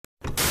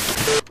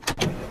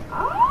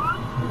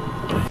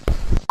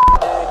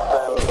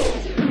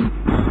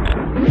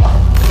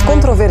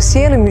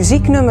controversiële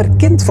muzieknummer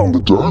Kind van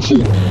de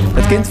Duivel.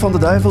 Het kind van de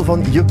duivel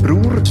van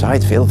Jebroer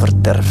zaait veel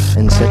verderf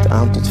en zet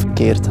aan tot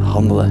verkeerd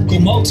handelen.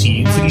 Commotie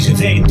in Friese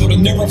Veen door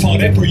een nummer van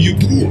rapper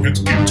Jebroer.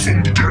 Het kind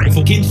van de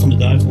duivel. Kind van de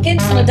duivel.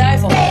 Kind van de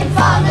duivel. Kind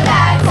van de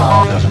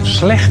duivel. Dat is een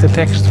slechte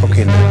tekst voor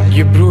kinderen.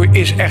 Jebroer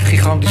is echt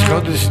gigantisch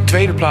groot. Dit is de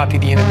tweede plaat die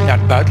hij naar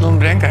het buitenland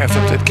brengt. Hij heeft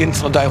het kind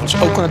van de duivel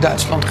is ook naar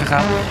Duitsland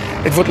gegaan.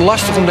 Het wordt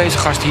lastig om deze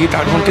gast hier te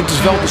houden, want dit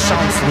is wel de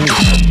sound van nu.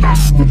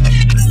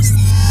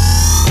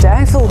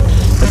 Duivel,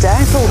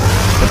 duivel,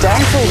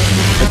 duivel,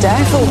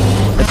 duivel,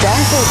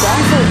 duivel,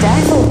 duivel,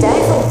 duivel,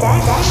 duivel,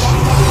 duivel.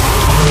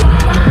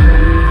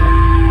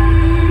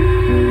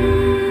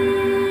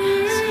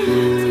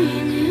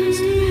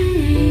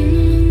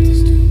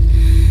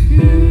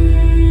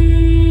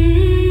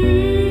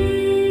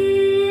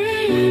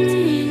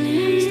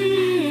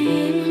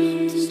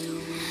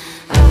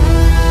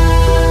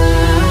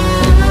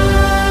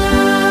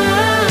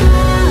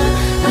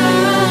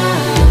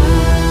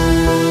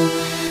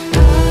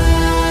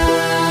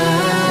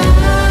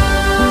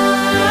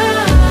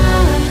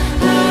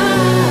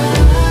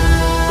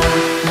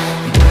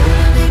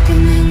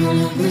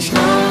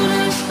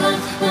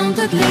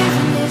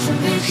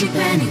 Ik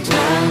ben niet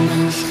trouw,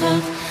 mijn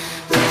schat.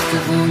 Vechten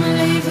voor mijn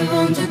leven,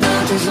 want de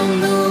dood is om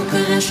de hoek.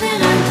 Er is geen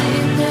ruimte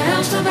in de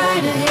helft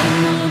bij de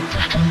hemel.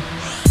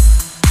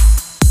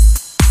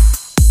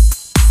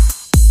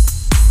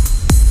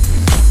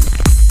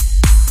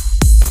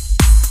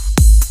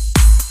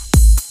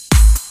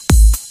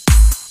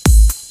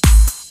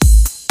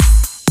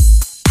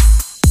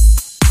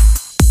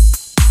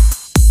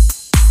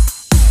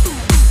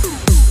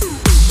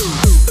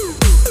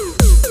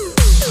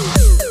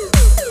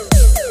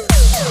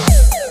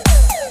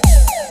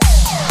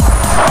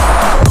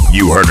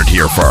 You heard it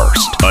here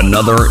first.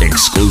 Another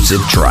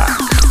exclusive track.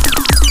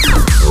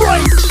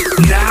 Right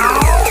now.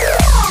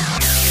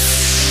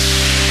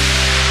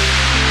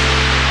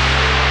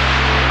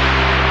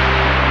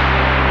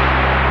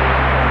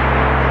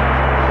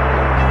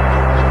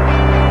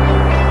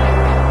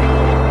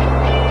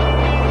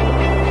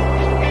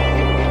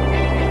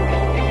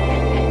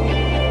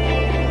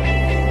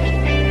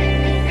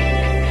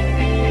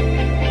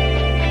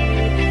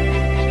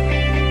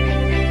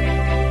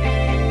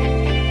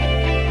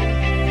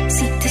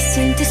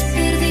 Sientes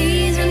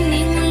perdido en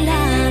ningún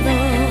lado,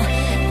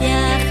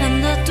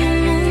 viajando a tu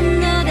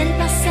mundo del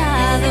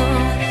pasado.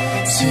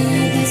 Si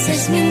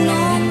dices mi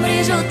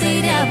nombre, yo te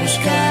iré a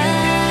buscar.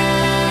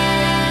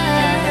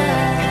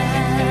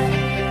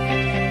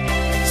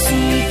 Si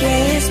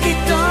crees que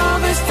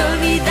todo está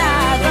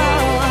olvidado,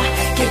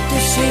 que tu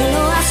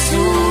cielo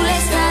azul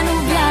está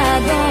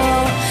nublado,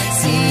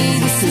 si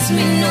dices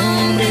mi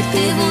nombre,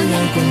 te voy a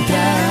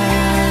encontrar.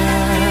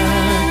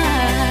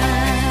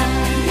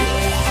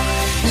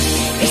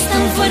 Es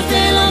tan fuerte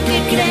lo que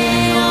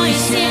creo y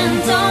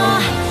siento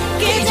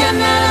que ya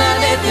nada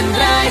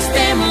detendrá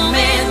este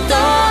momento.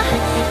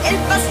 El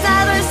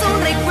pasado es un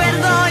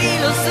recuerdo y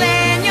los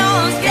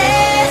sueños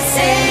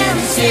crecen,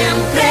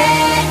 siempre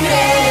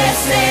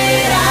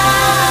crecerán.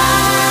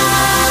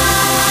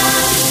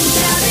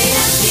 Ya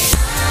verás que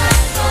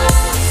algo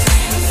se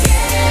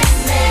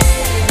enciende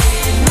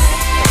de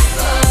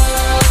nuevo.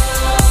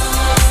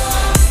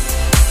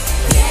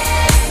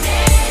 Tiene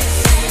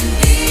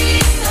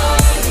sentido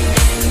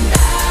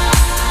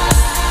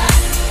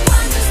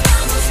cuando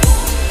estamos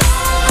juntos.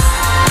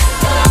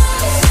 Algo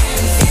se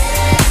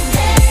enciende.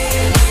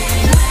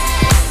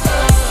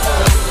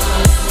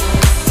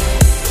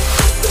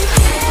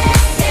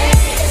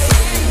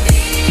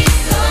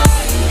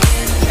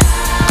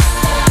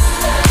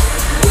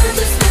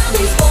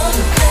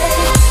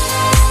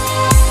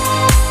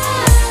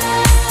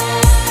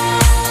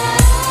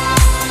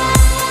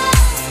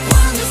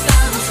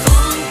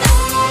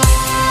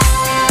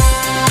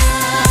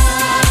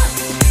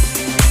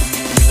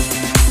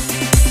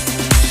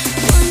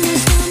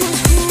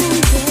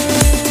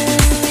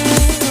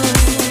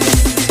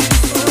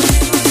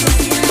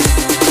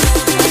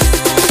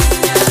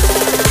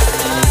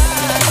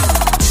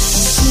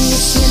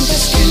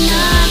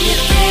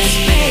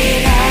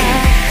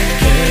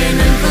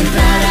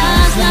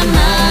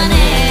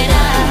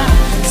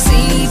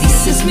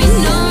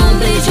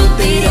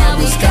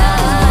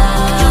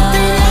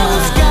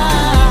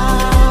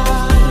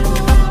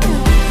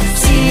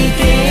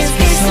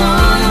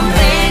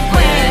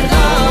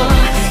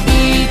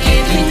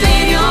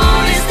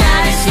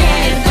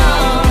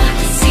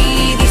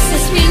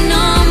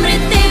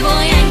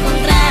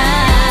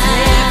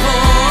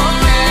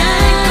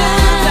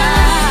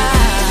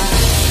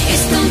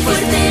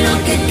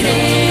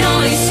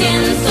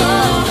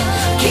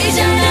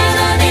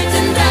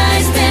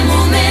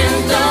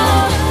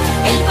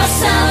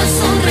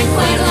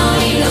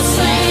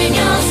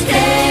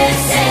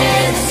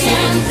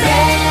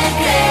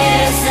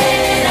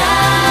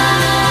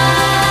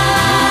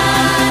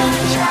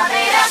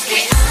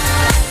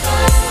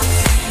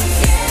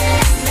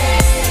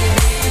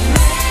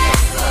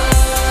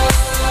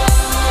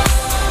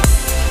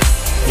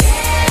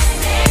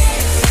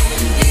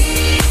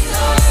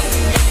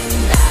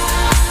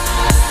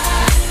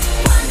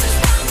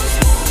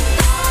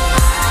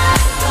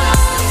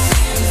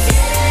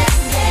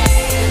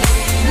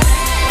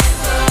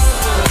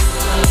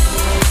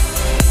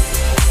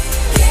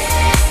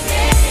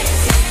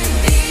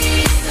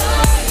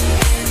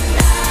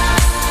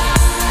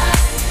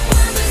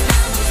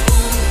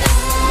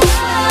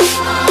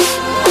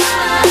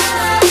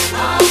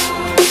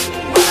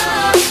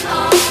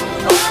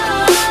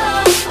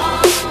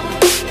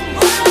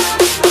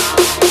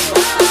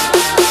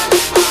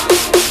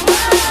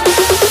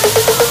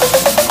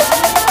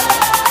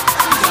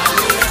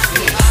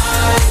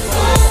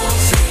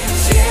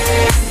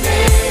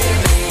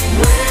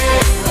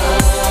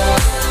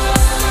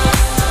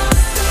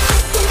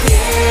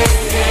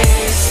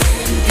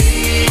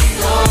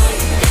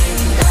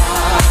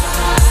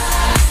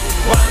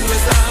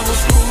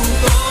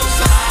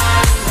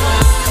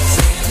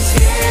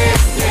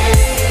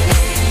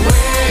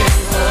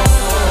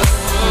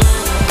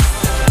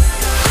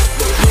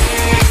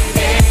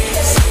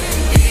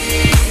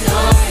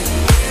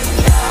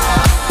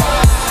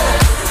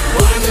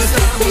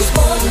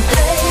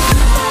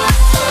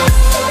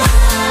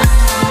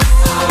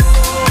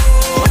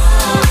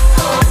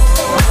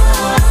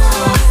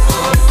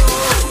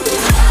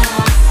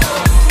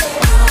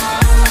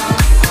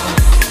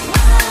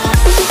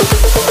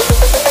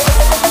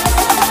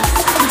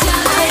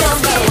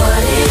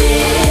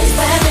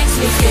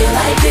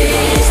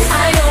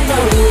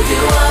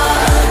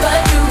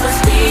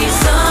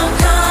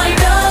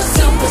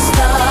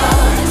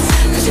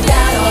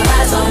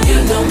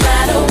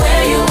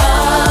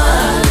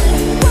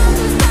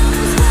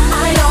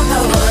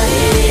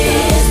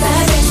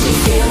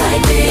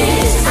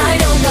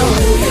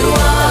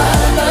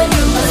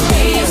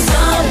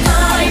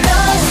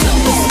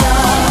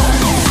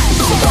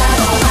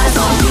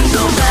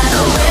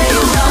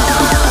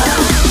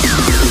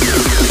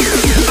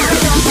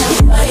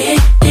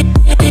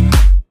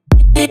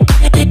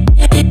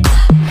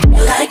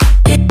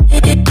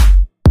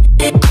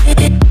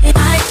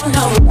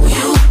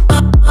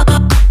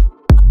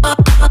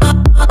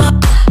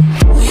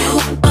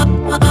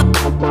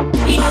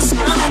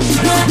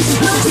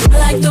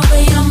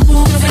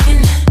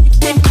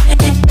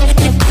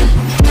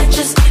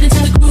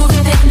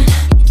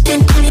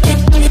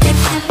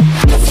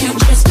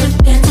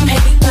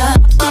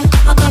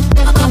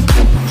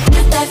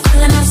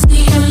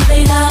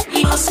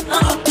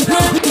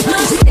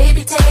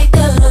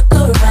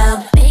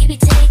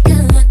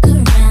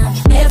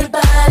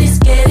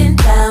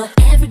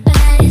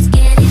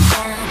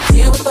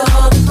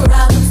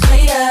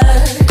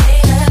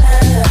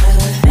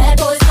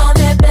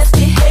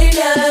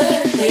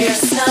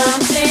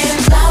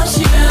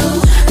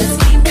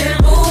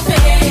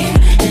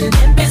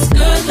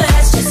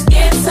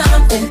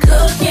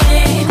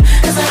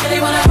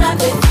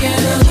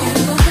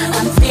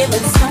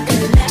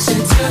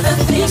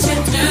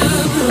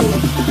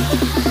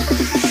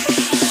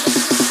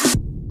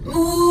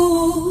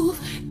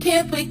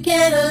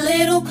 get a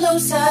little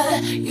closer.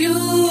 You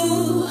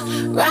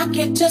rock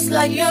it just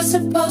like you're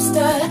supposed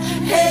to.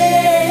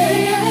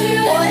 Hey,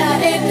 boy,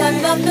 I ain't got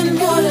nothing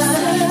more to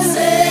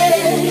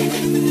say.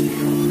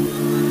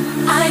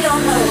 I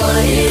don't know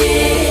what it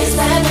is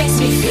that makes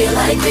me feel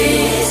like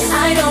this.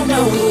 I don't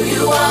know who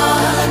you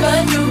are,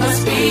 but you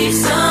must be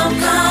some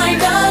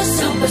kind of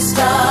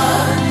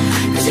superstar.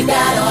 'Cause you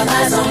got all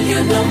eyes on you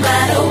no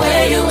matter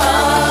where you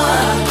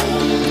are.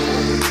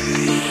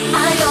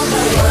 I don't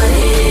know what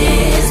it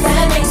is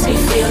that makes me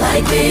feel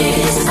like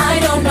this. I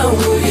don't know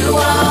who you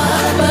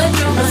are, but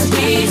you must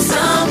be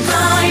some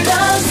kind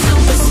of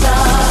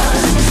superstar.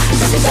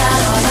 'Cause you got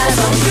all eyes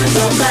on you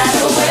no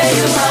matter where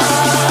you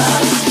are.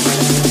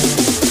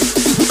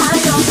 I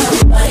don't know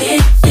what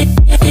it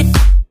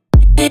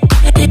is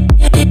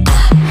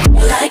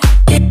like.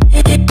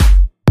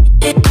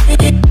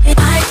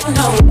 I don't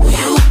know who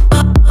you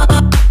are.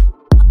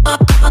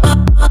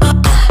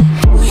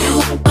 Who you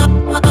are.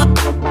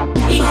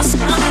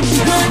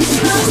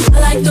 I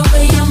like the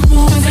way you're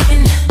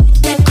moving.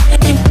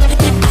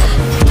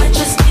 I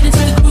just get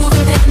into the groove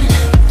of it.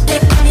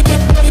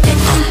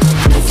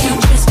 If you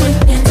just put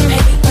pen to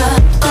paper,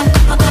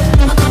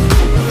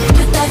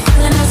 with that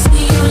feeling I'll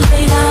see you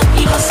later.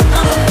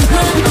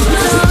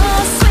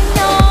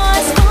 Sueño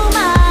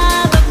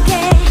esfumado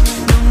que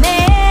no me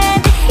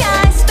deja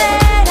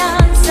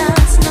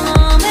esperanzas. No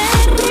me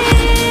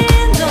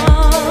rindo,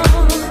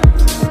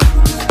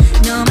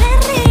 no me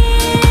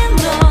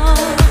rindo.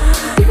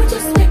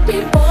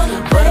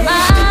 Por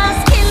más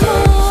que el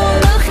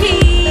mundo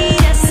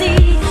gire así,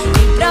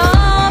 mi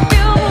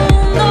propio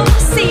mundo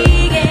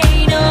sigue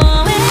y no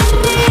me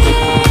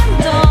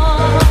rindo.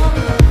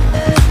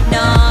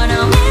 No, no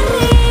me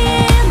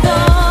rindo.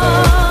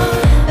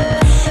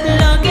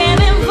 Lo que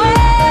me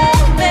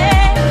envuelve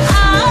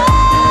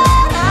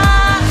ahora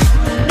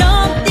no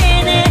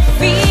tiene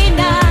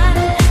final,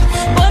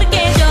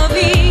 porque yo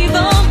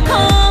vivo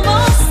como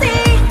si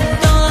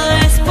todo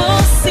es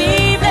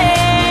posible.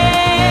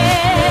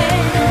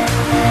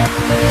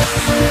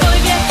 Voy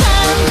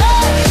viajando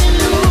en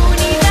el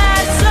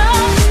universo,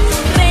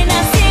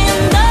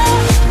 renaciendo,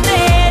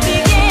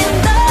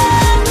 reviviendo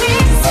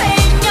mis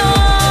sueños,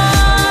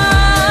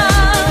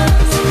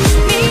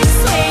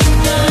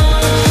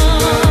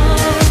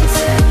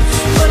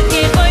 porque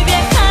voy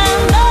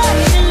viajando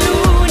en el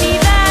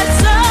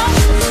universo,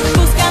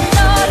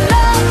 buscando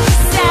lo que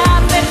se ha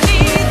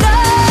perdido.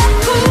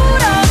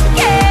 Juro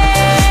que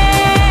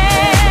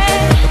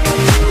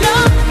lo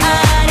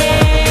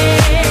haré.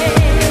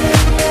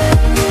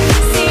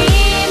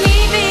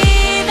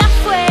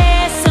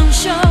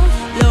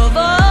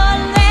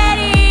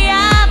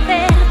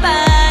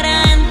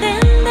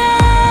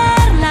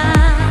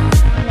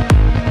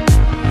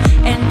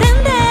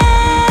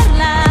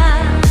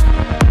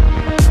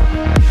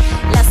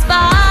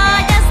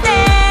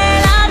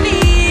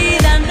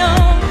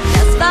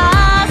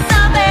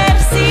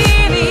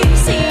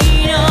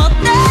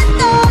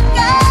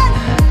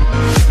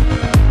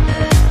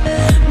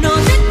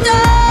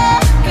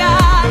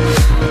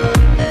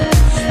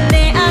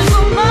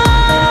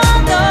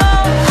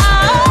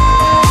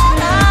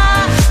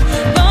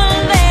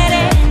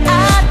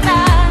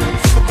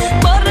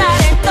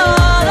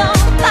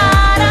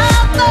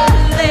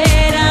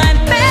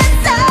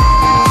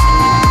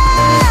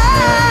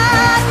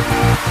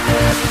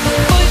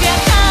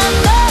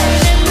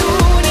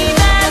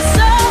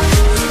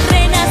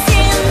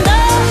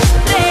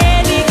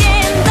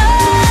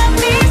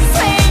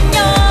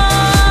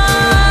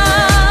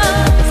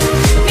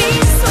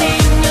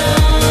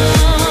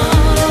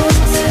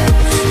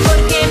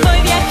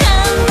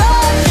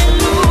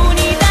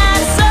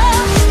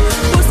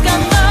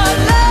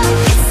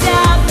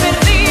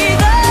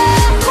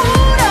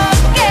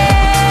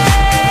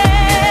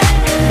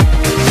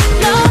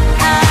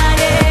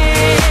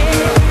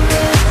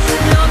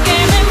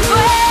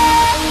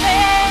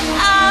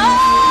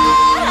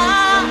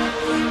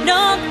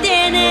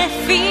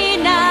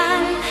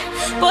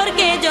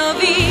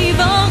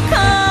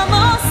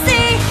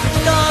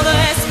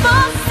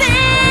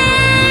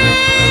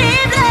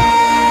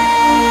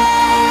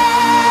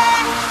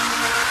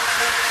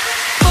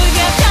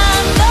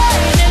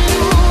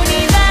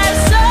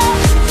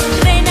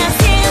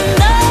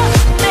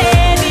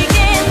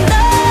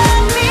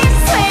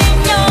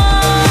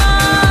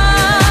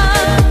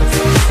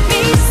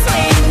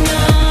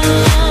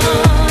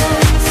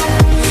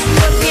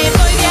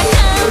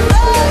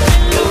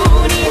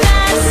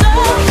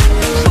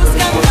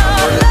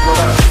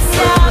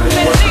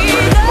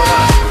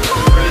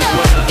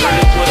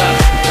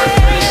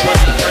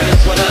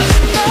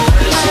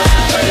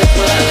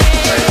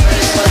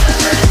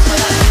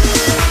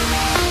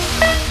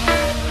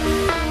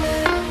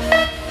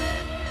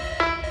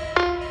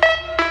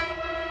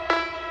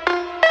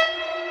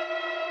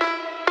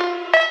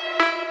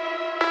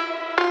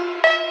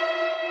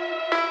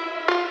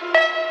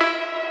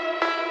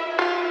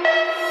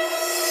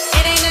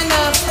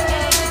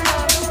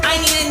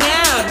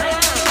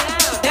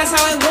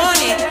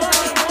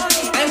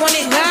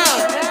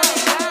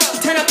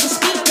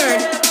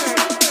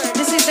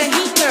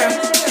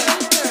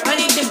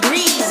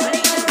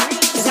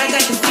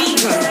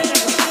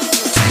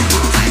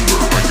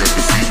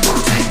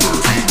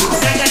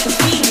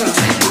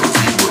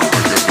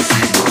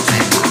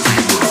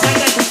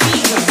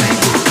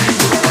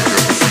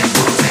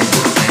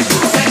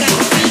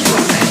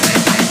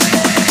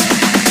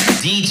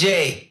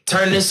 DJ,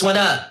 turn this one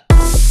up.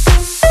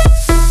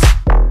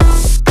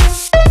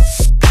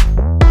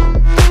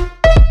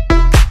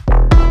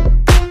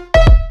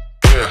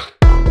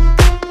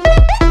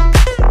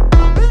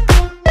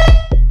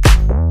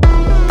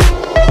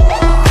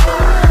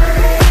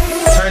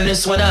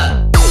 This one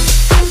up.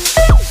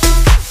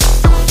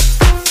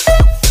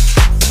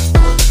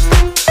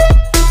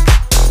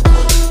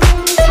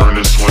 Turn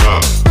this one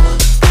up.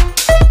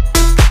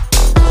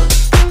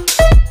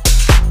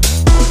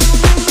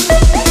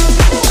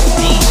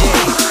 DJ,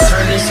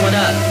 turn this one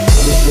up.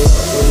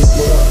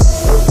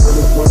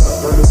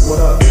 Turn this one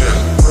up. Yeah.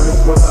 Turn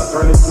this one up.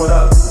 Turn this one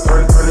up.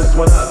 Turn this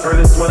one up. Turn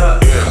this one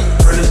up. Yeah.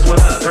 Turn this one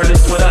up. Turn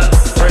this one up.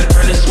 Turn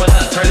this one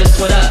up. Turn this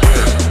one up.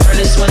 Turn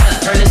this one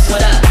up. Turn this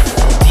one up.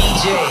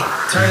 DJ,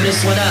 turn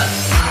this one up.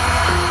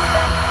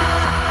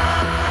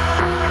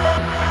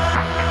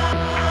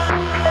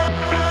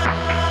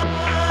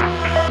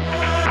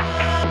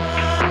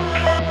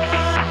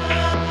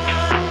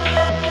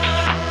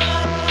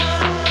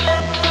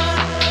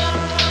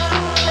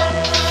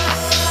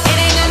 It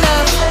ain't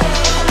enough.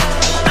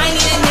 I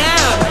need it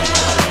now.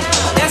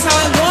 That's how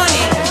I want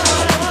it.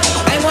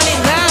 I want it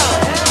loud.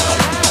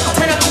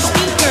 Turn up the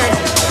speaker.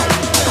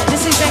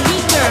 This is a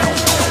heater.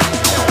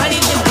 I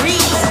need to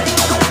breathe.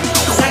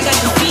 I got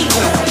the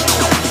fever.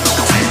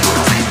 I got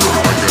the fever.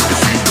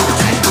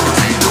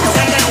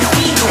 I got the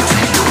fever.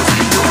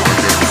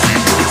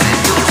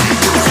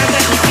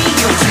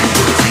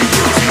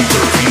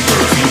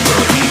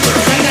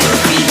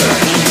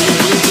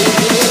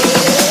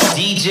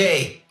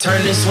 DJ,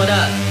 turn this one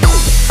up.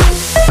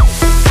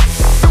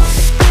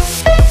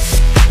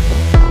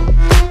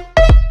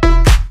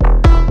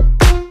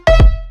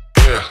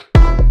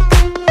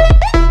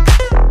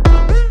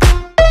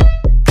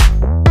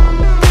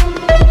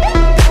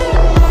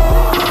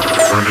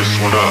 Turn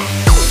this one up.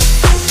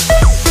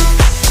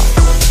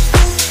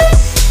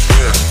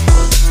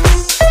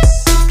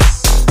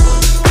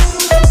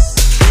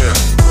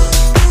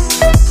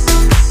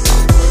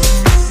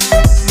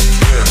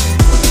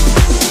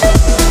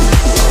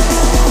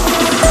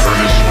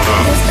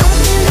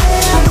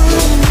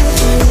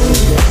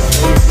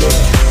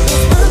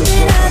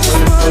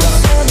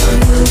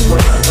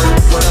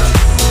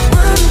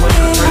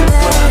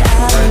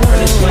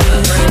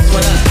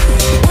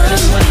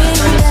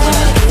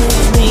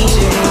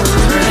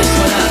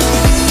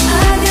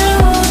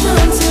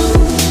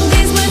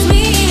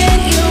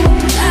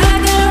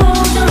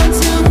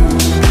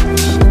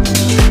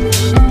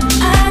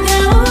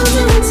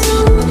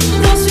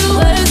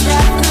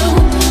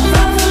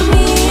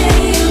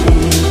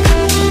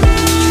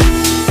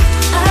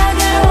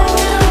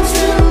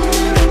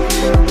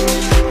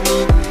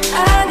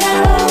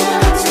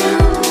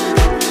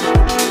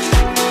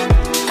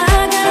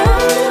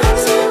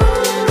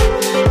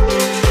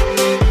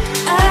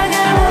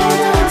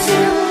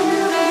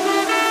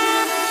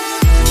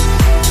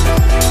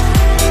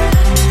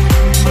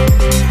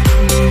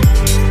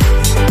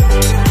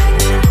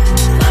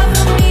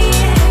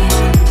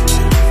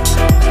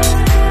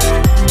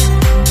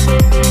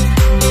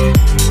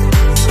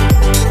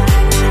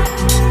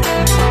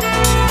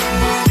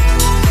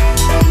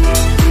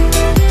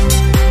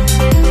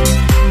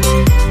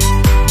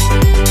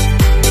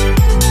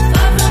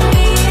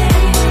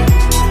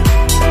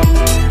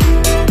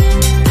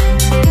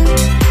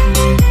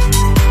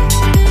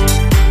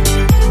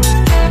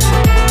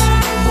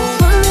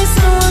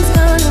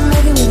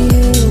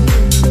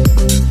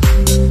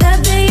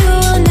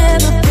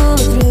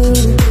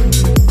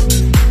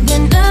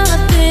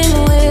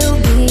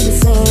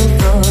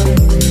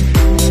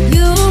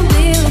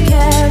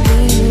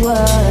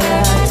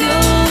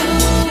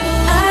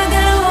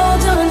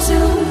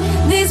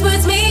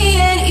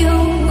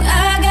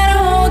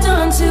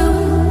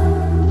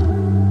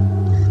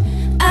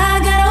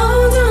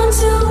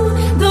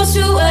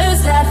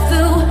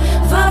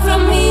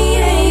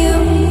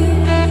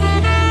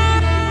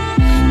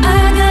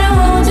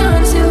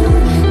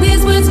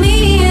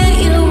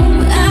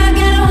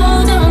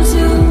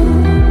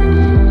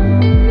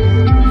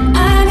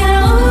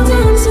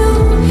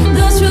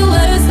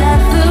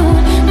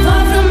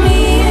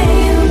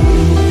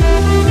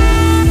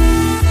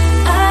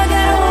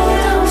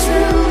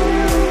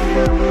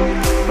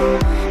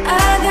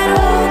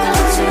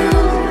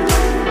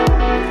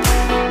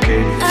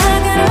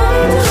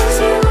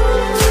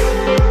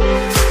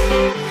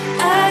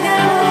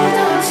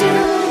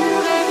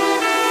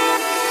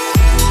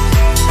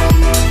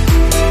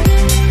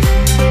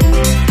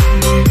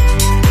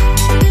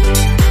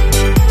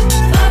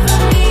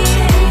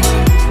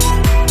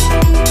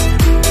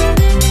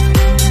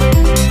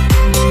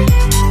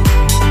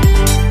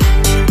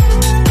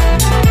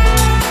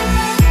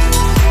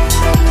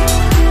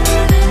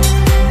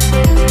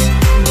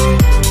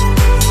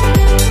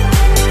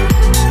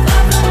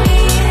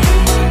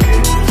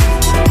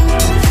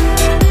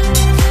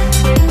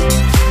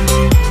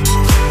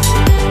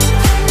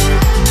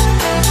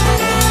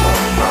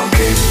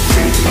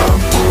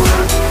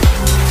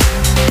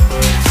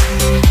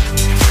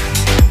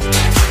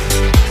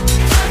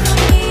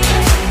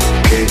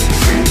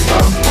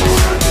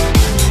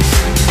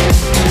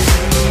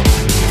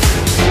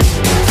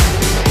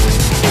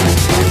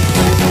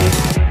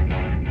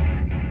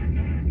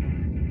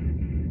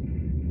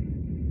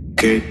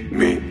 keep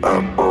me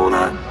up all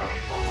night.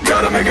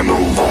 Gotta make a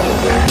move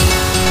all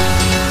day.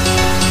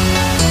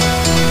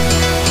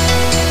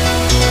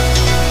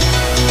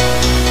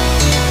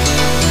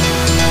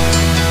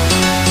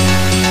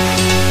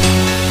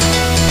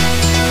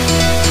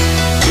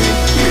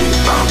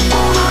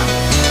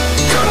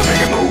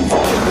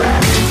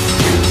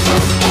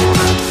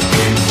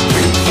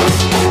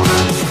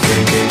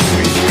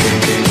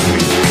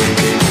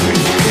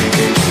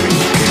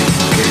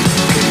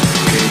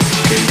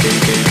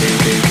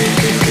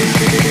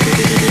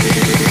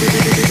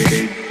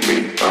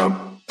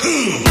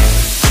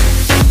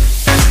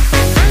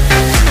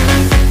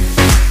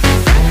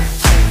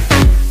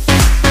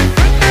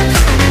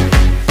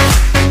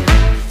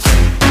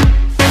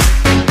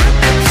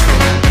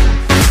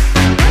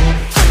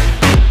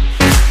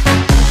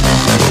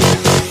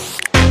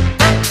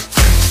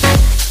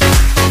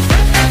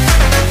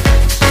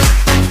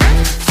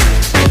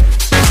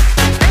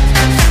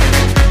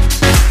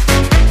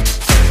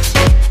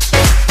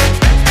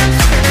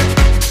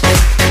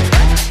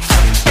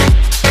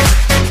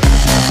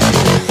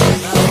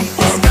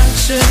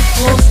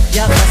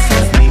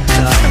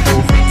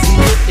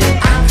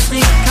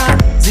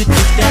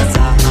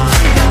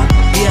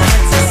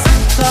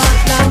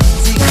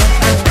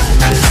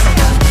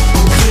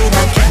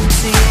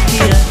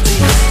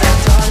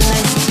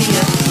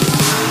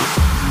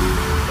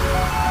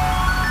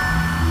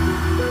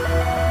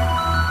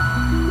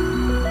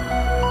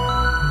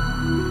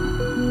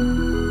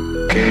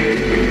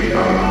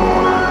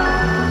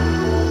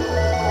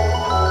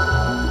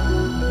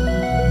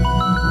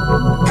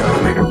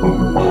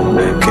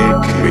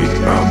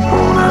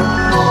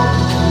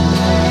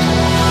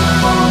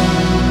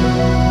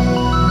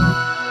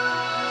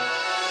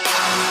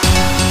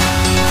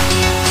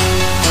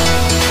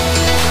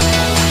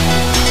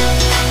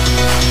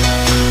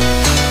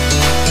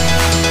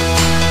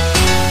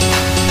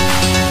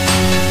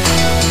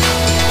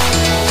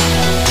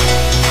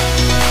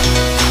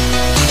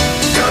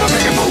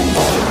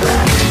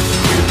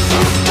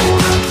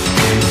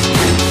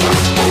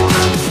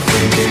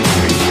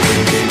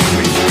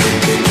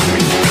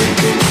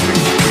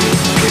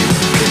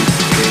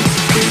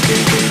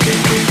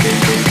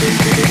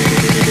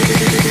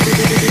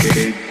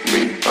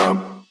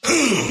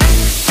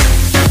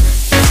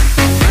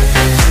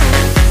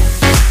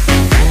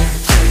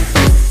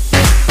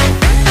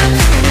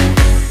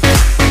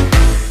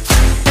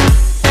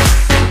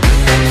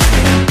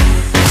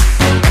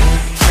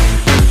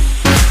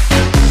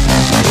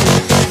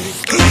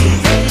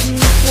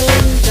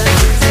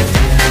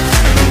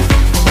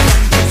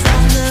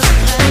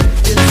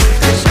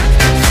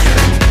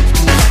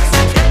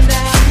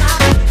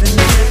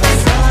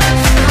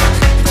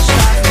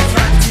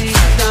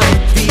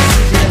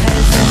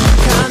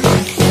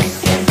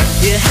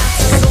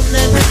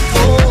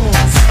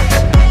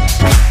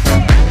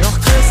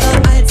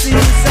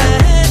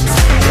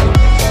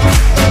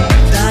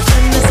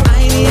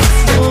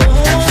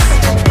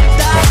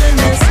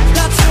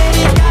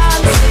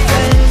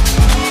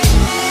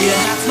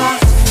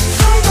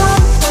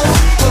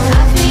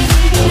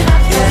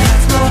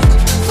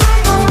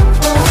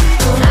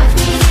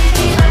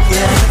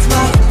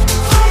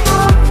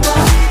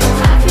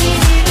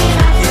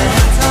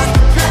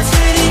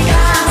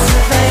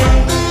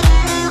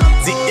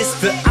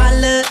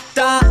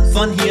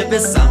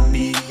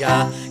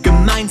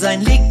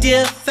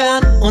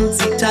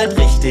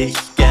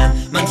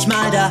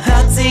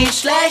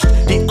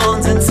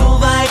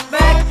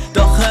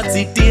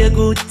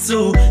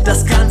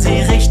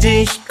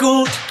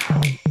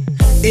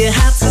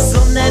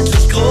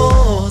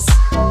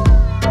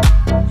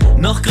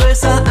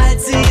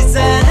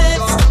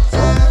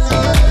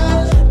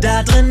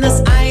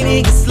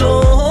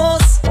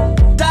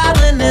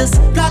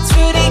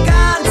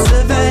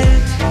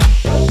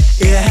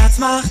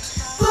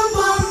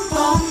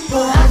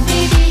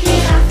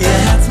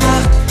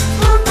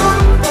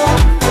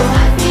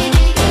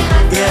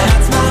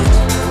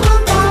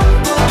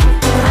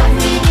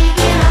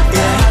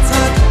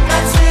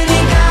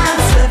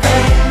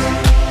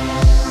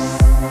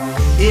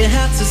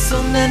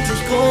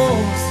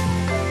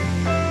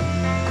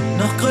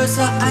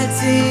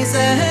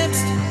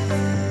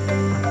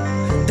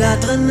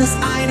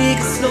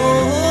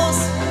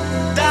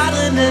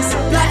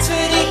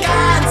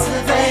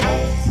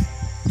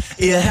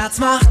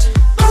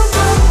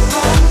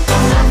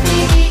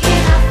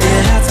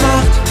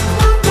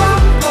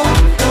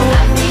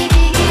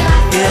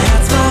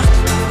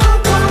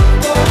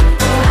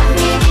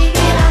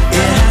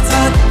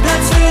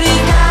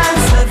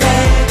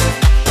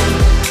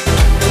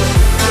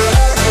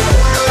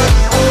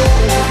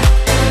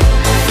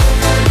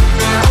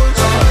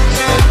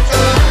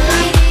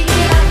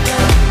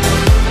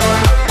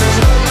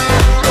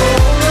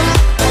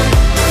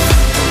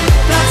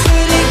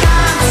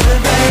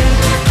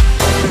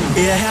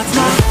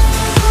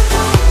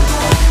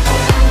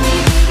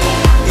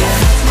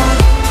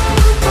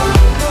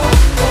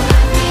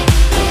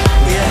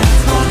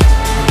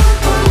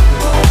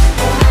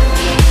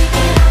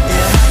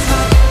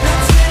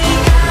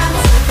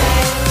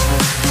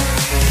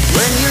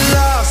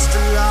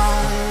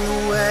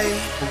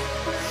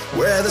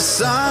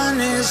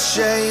 sun is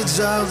shades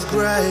of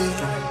grey,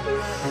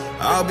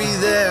 I'll be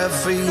there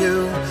for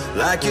you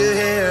like you're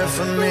here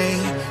for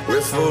me.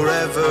 We're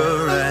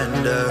forever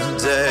and a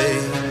day.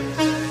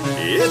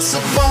 It's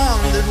a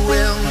bond that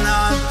will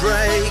not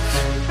break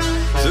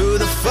through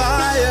the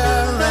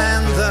fire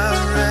and the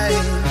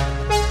rain.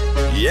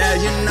 Yeah,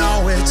 you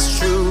know it's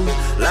true,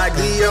 like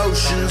the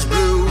ocean's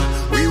blue,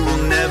 we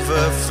will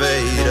never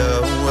fade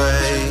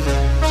away.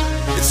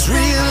 It's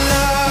real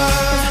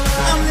love,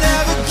 I'll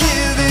never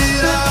give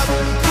it up.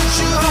 Put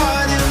your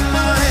heart in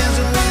my hands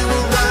and we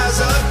will rise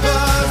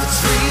above. It's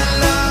real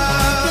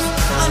love,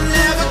 I'll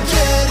never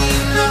get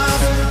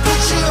enough.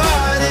 Put your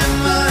heart in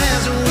my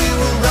hands and we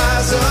will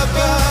rise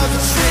above.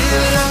 It's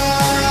real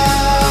love.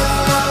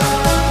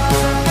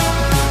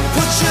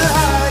 Put your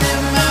heart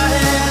in my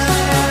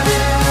hand.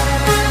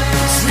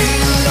 It's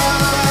real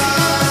love.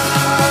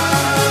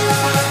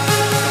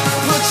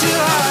 Put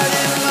your heart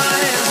in my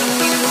hands and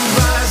we will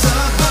rise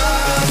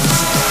above.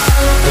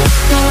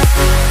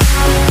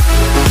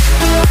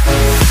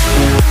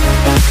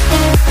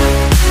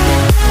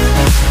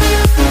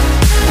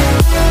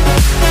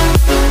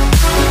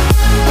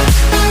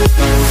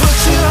 Put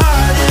your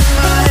heart in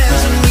my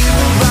hands and we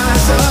will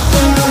rise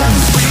above.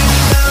 Real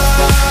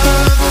love,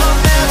 I'll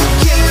never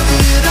give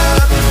it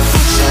up.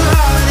 Put your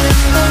heart in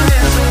my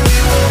hands and we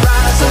will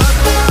rise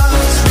above.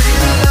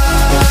 Real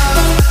love,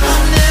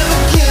 I'll never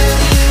get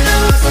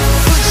enough.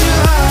 Put your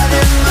heart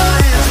in my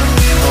hands and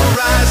we will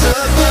rise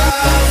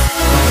above.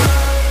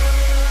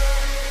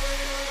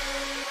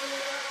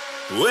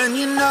 When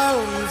you know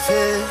you've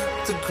hit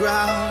the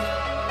ground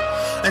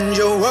and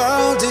your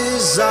world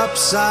is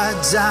upside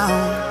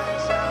down,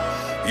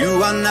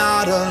 you are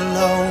not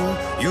alone,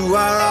 you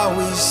are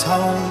always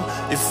home.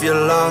 If you're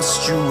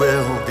lost, you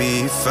will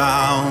be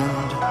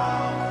found.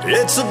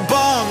 It's a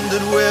bond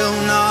that will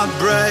not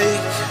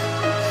break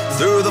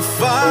through the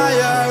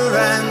fire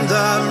and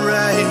the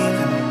rain.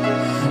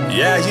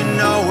 Yeah, you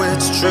know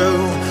it's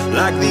true,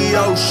 like the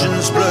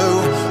ocean's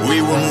blue,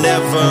 we will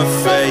never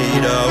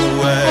fade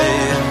away.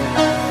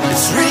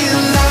 It's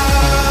real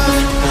love,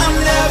 I'll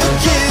never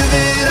give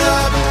it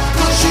up.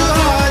 Put your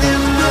heart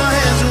in my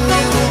hands and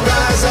we will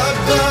rise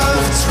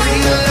above. It's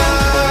real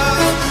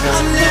love,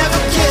 I'll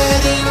never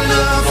get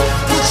enough.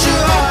 Put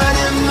your heart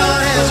in my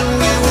hands and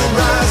we will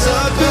rise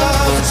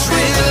above. It's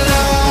real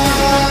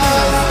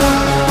love.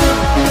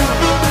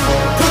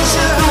 Put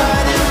your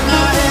heart in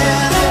my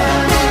hand.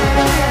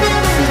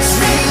 It's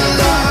real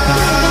love.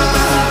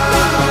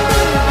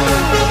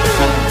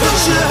 Put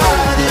your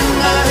heart in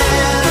my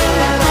hand.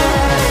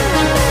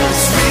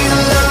 It's real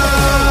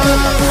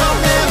love, I'll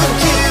never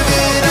give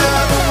it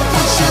up.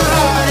 Put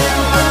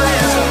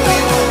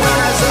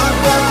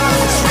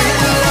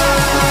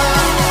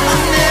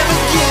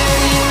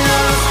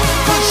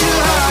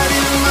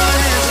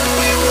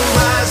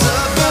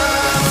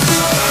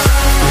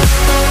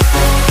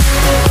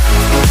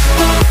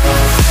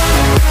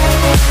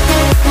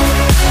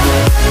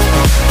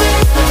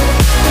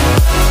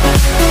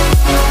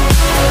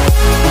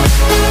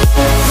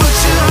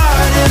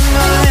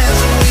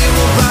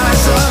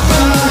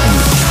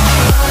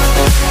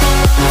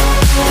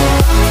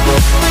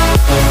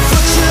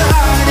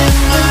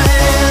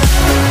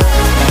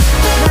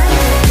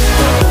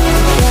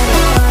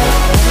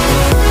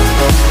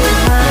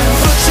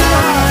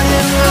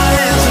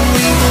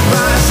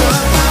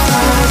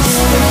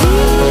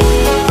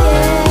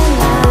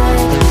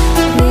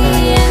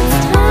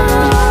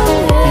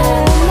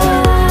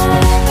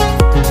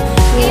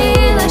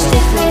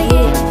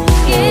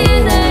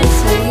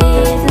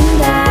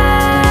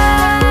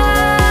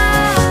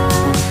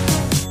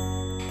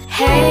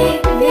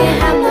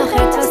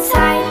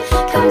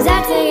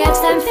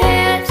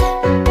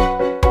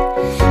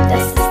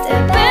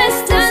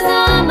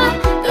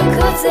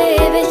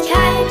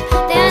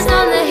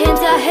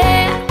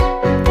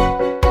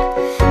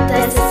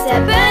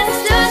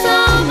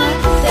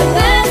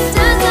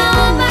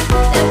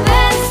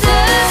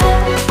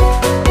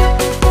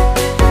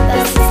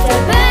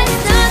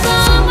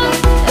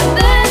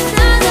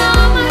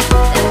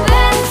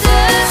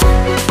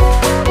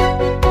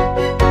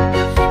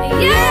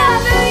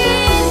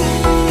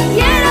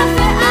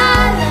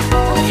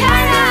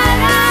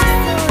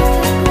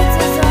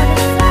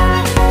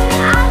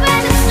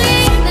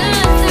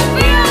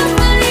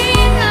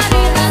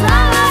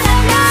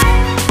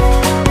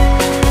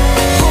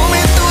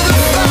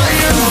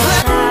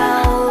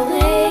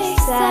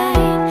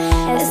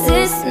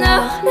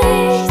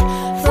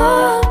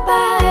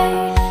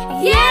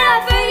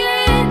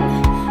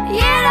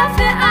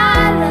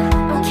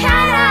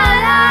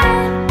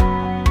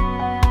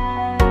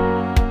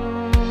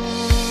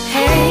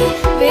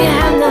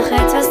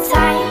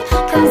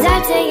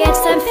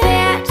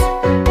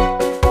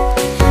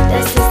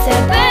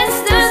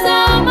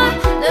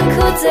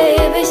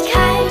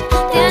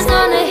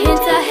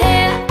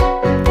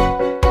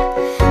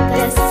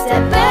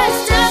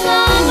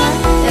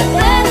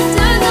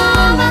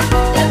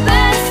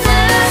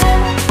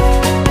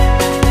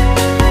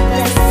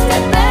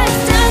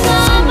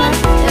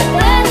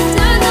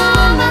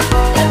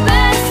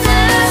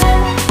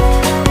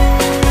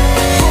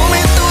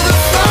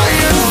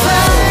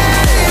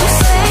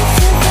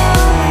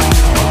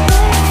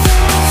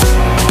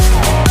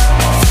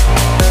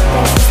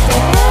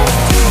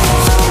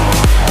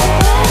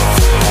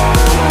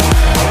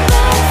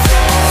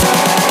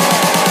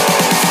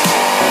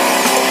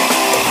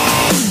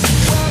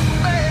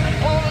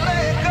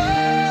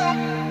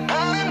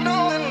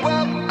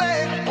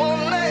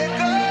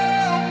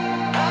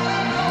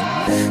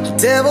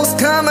Devil's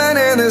coming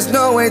and there's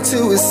no way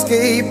to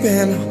escape.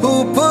 And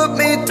who put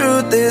me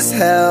through this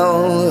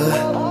hell?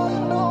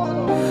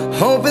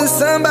 Hoping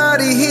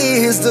somebody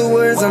hears the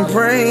words I'm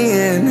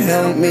praying.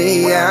 Help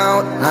me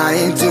out, I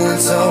ain't doing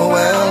so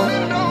well.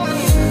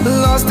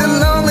 Lost and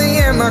lonely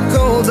and my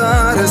cold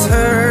heart is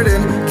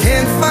hurting.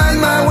 Can't find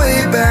my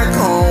way back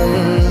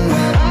home.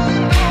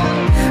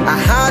 I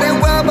hide it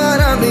well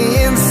but on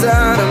the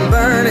inside I'm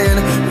burning.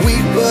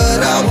 Weak but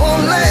I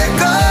won't let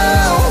go.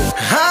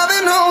 I've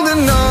been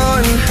holding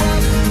on.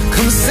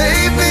 Come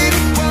save me,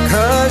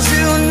 cause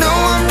you know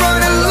I'm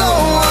running low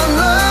on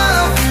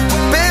love.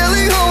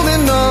 Barely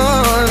holding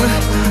on,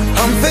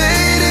 I'm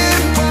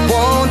fading.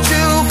 Won't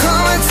you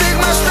come and take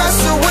my stress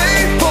away?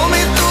 Pull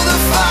me through the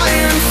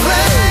fire and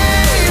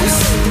flames.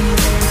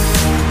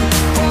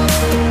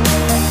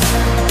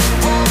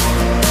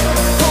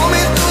 Pull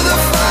me through the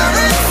fire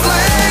and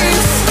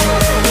flames.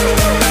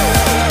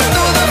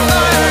 Through the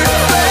fire and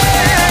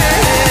flames.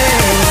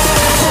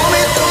 Pull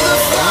me through the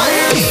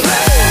fire and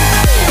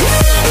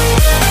flames.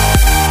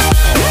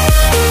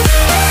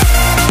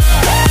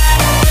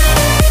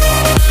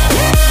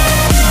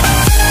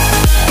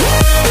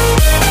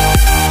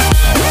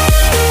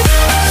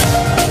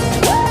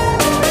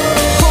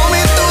 Pull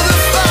me through the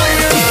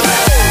fire and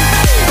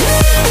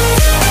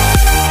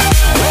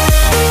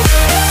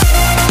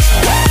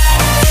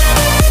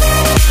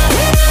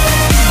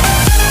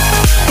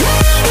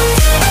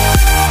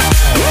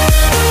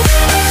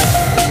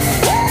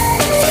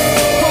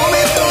Pull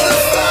me through the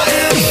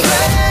fire and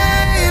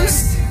flames.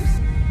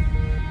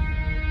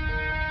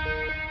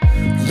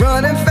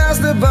 Running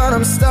faster but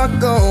I'm stuck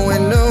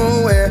going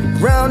nowhere.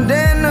 Round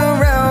and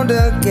around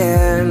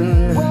again.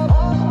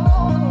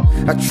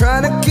 I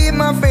try to keep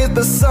my faith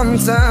but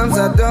sometimes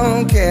I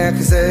don't care.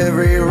 Cause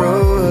every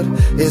road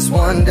is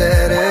one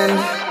dead end.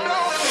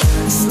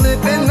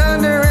 Slipping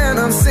under and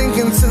I'm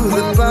sinking to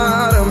the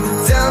bottom.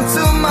 Down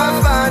to my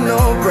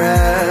final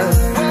breath.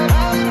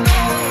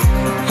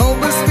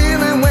 Hope is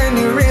feeling when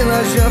you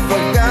realize you're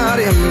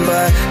forgotten.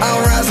 But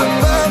I'll rise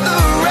above the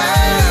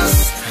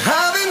rest.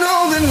 I've been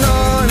holding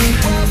on.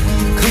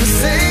 Come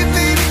save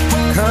me,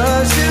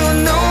 cause you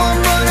know I'm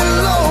running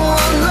low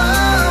on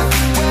love.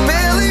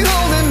 Barely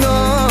holding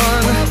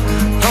on,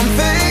 I'm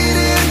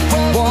fading.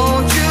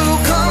 Won't you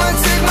come and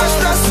take my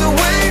stress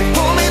away?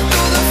 Pull me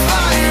through the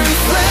fire and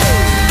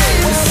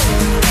flames.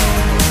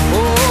 Oh,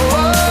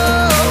 oh,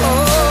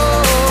 oh,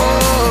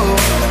 oh.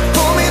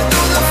 Pull me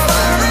through the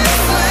fire and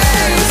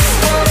flames.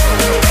 Oh,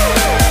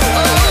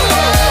 oh,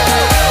 oh.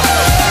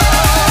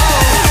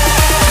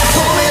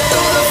 Pull me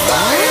through the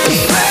fire and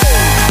flames.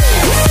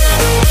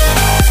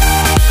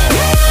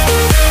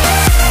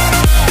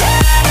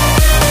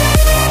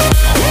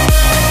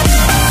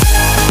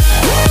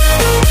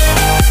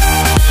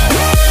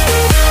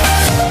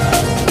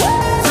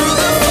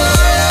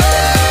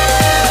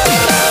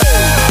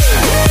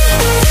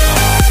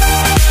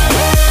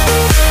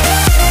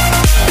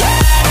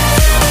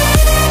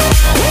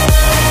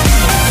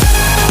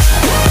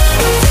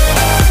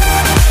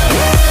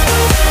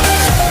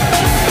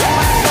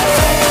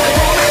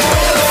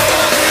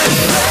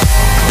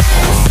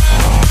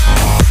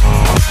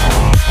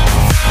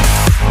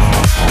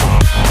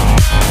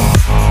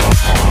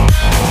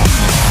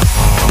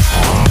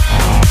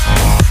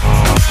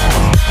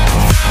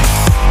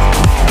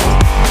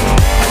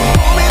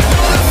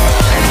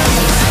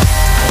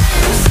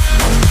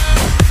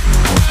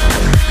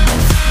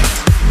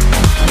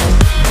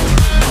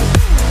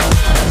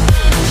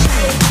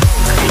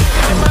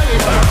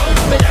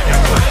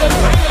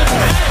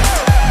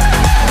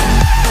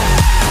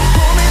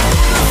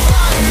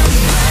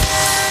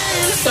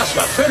 Das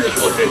war völlig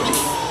unnötig.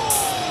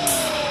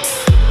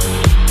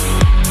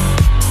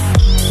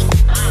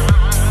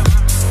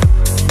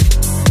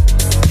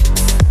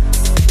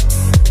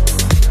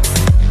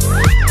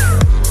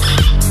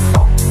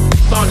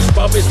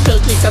 SpongeBob ist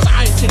wirklich das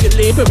einzige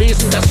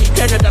Lebewesen, das ich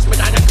kenne, das mit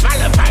einer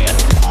Qualle feiert.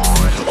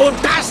 Und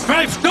das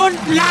 12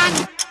 Stunden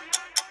lang!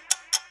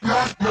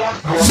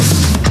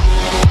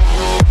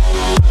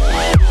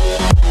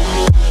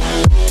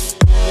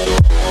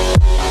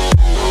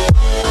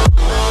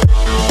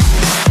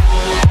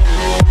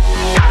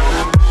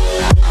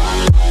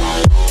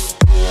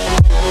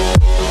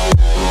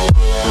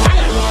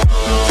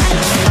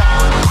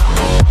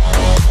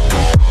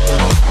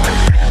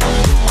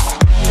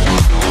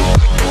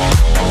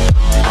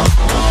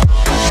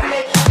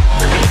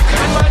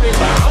 Kann man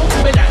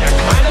überhaupt mit einer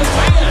Qualle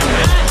feiern?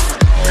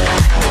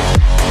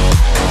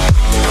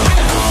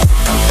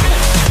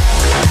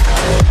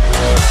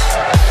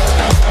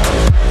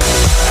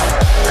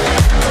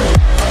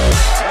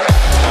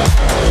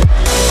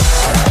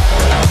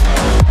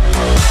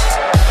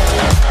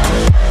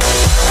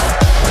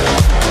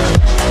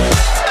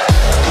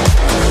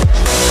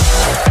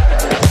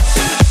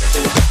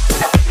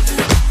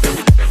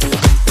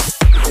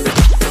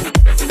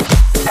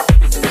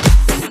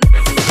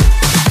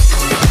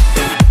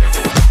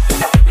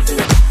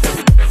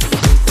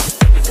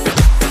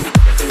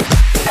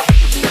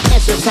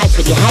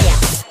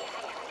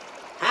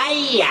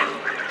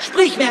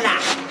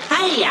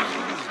 higher.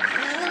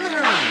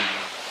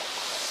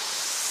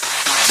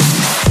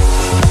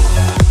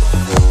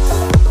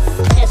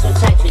 Es wird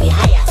Zeit für die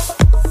Higher.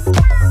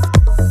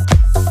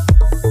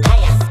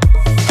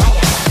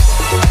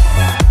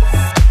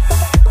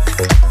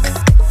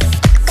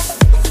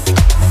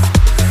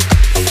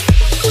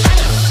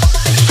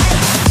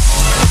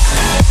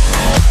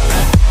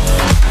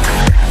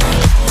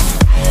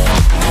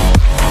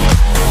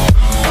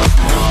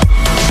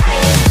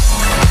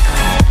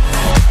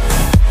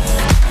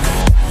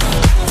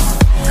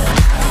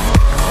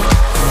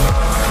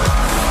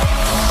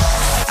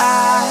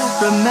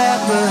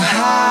 Remember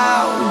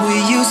how we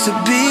used to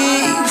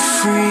be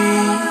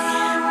free.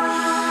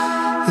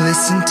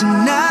 Listen to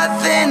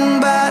nothing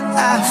but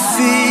our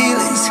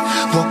feelings.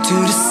 Walk to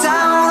the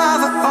sound of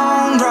our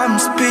own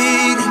drums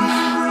beating.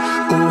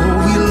 Oh,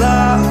 we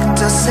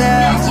locked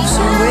ourselves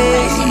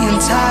away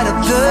inside of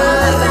the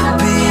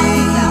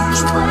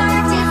beast.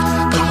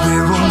 But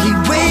we're only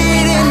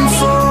waiting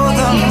for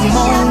the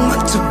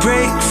moment to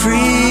break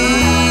free.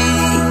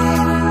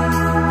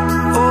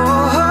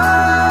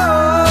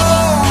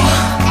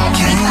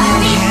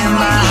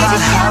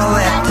 Howl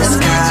at the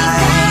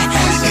sky.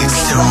 It's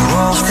the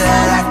wolf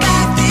that I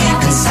keep deep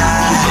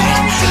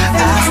inside.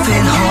 I've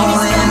been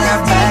holding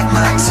her back,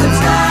 but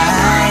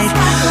tonight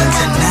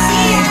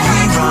we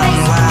run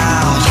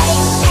wild.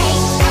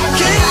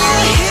 Can you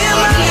hear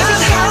my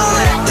heart howl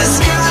at the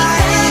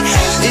sky?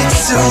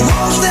 It's the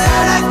wolf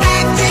that I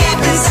keep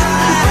deep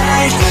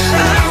inside.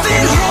 I've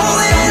been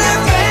holding her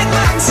back,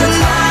 but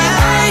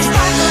tonight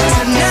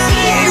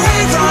we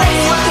run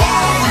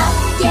wild.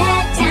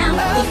 Get down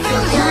if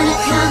you're gonna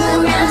come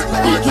around.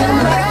 We can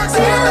work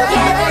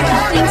together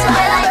up in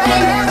Twilight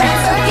in the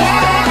dance. So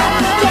get up,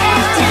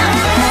 get down.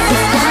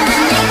 It's gonna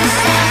make a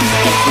sound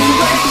if we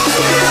work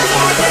together.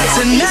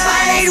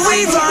 Tonight we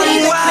run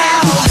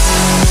wild.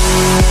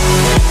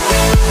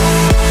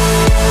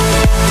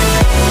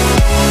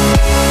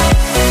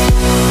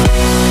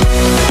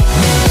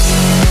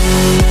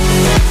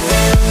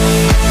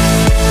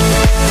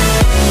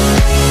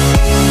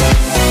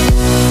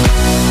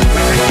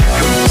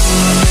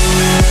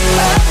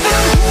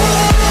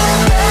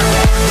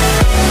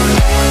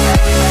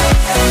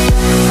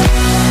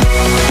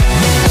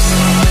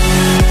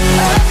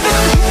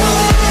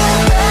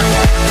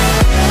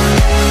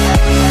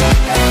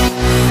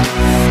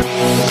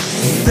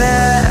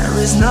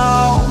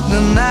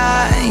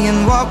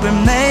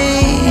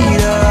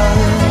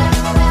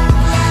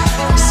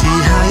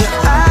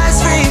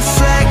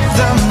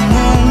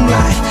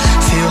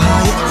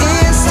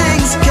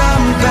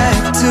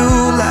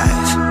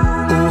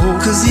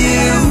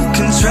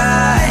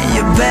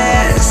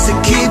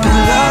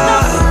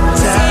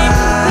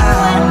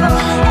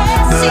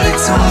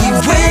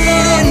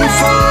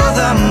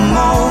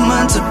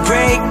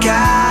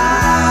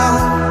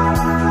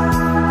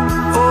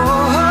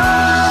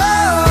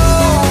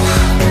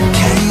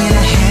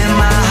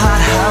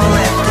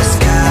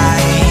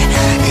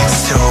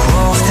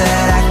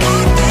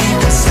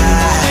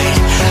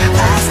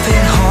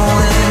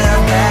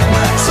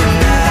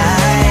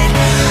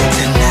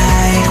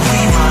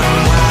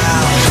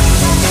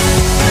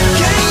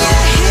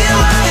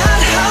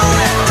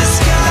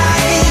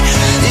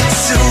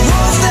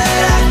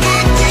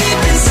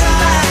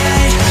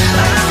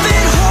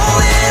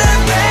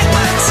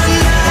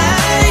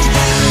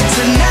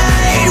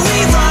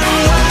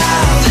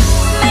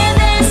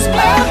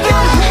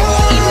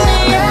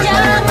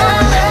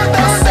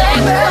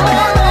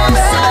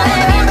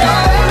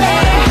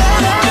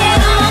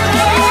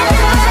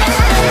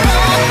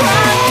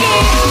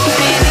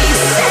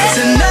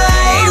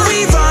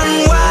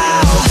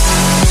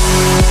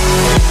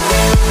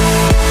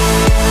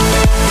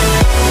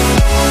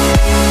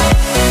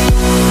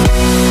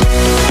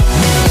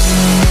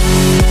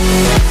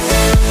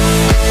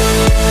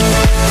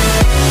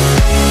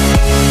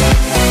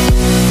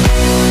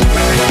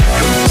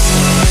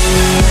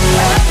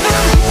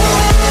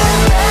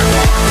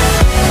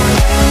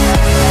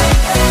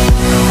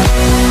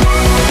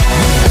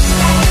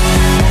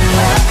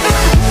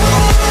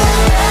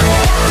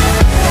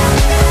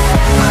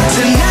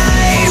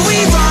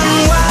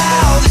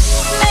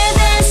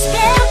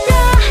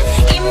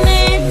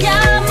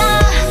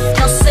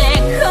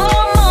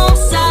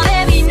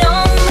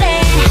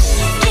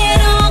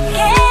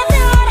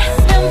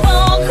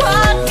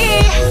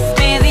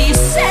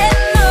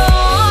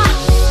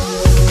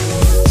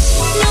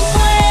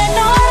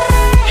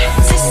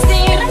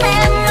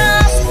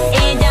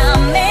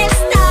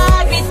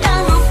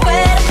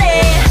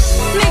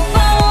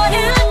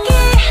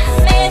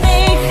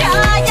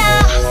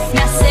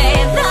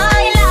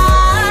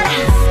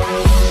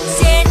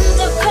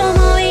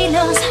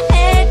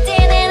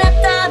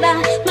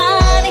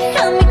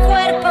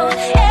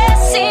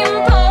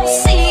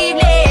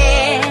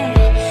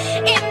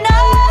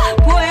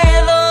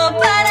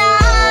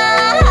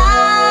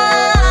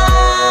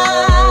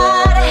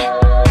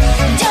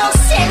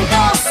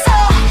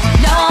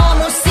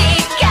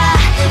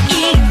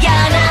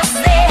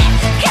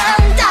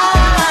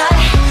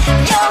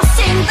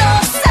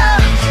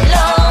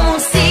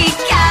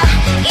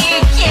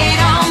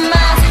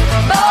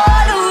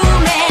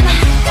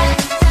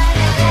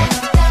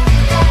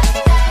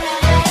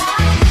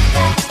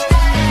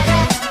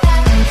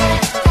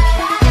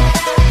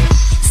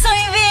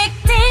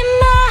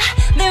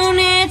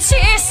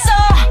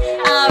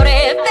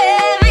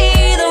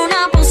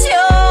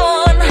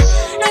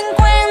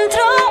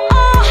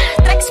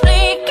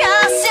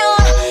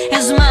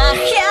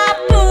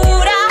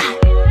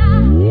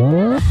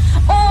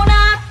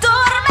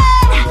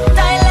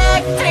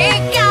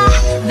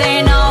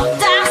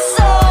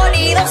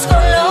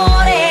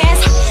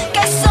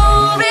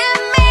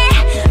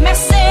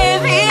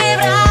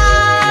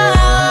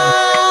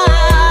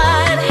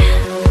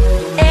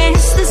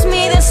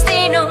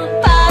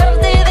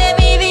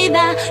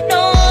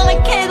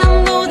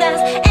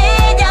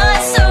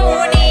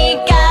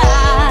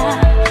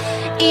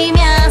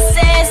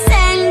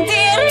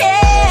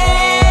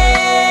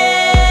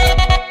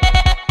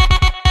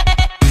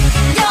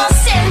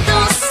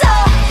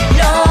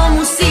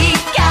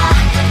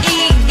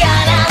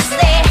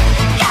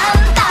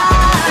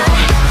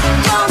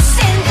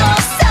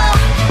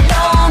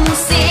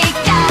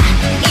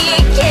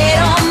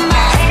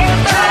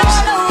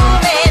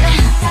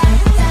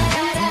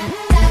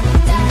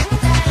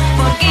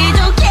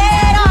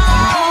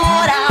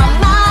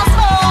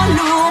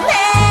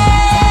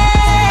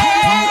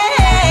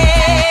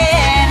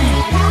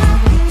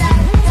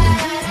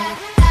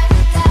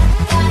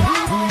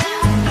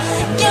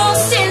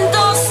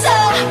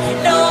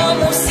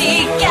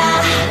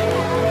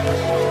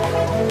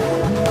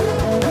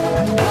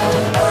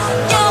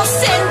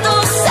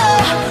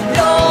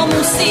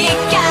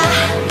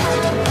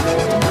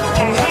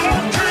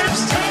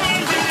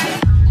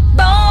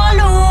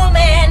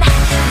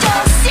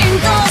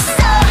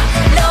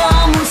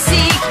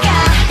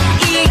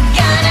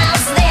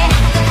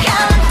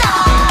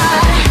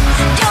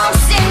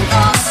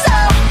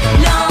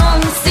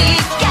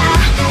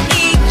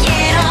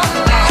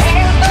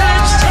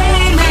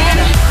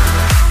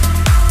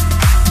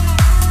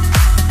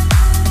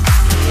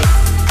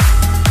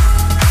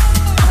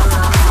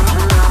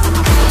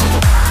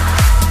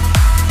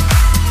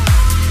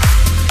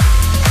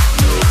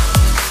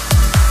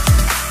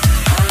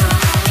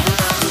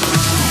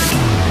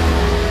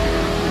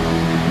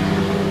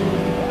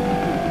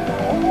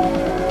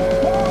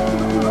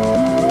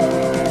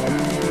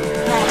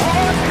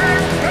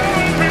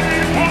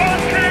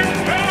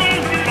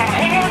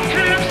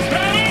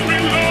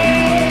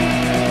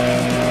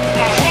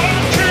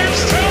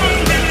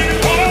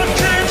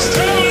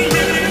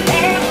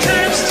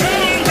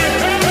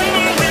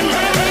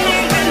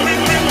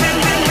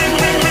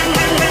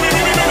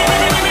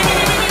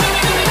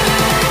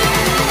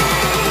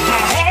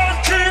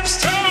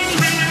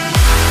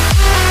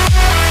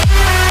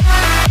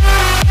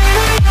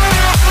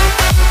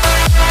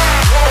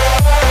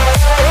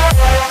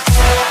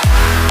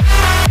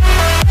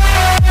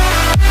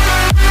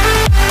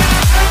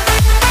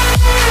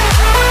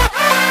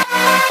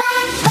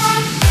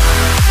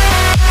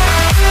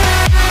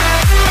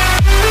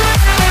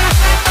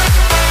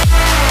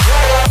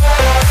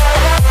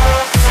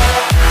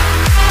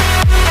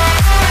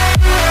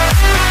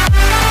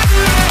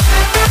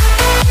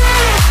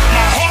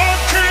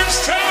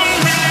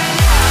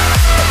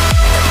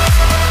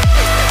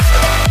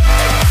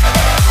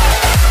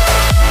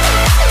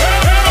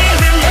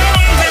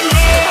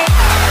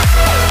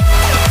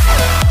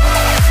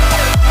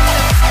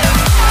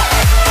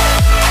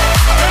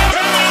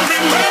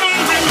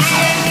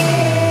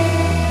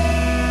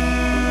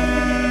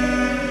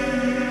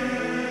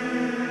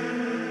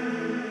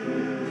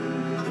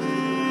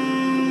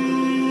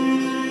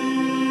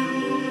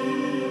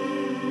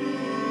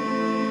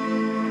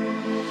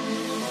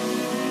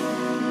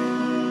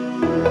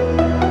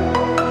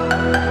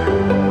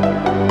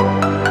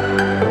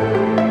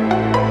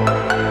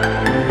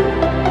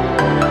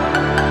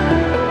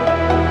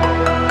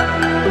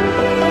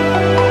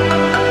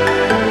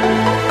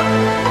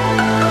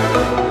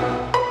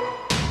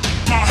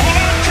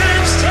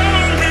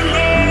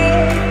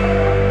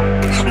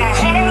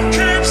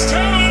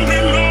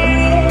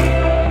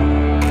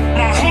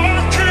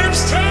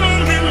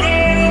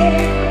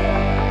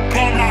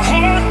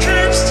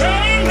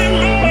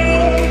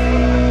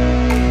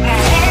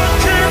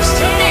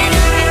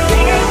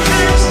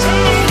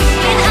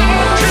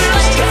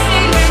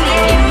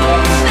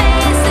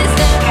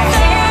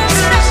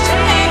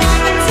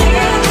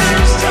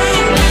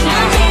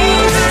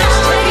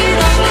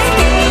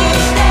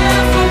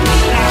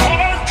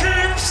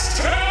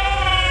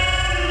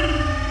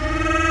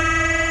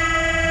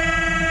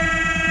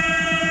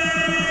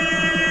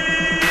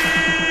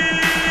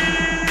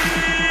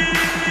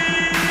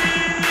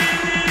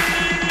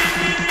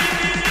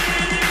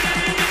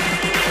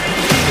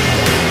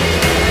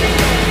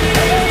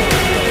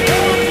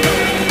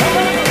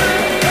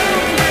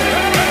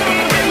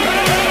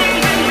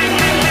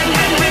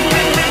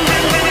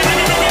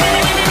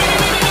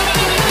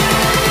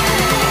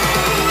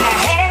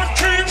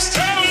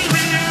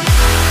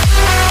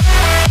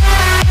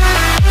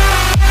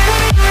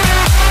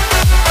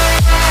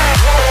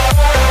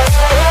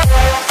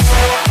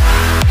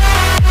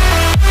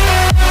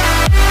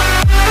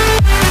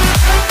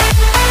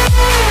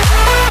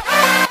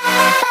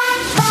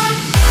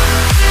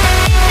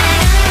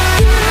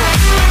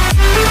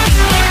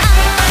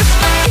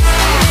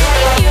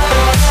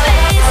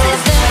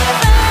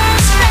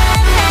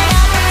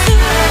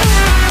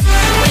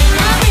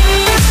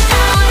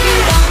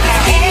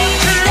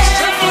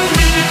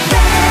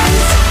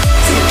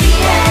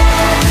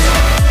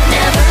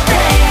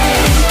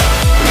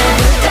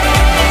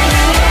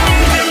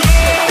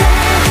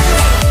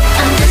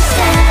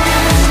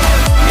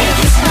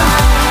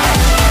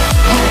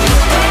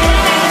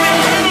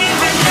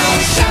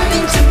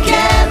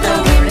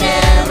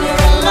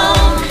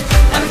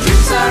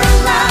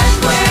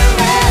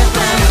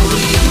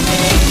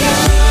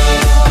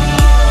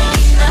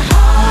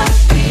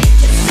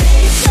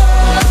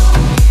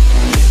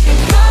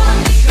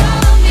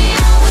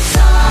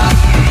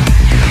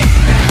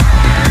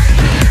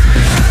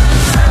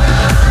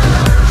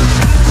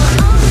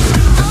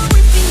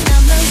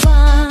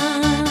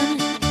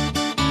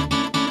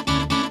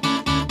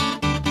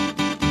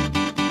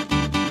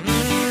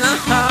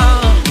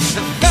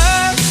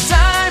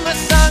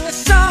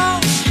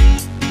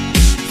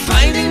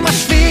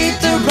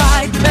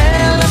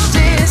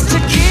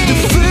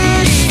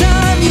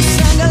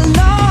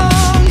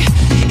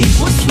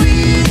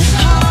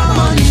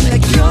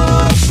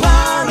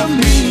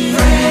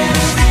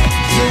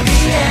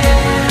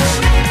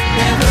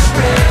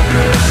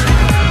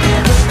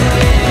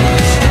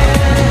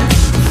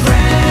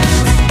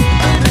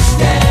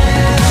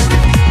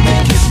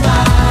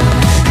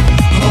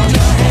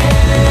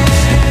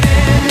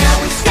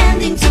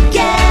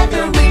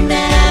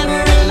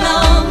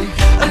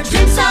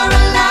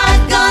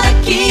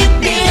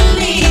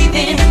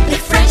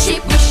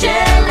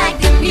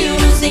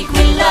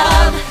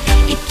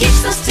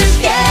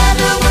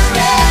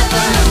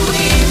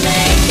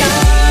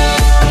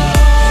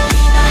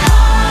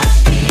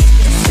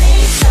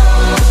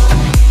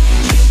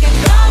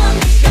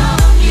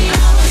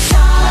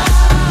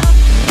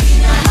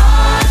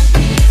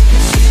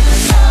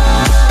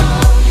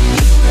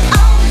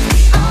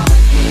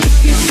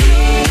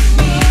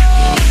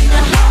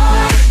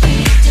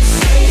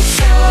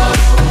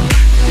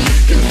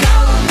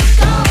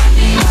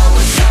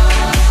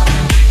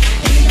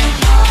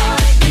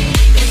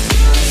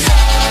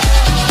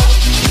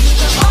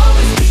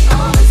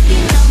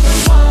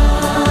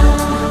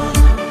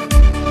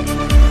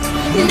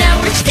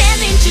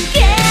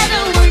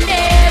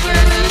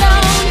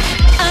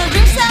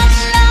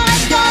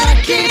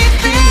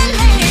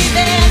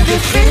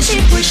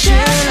 friendship we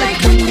share,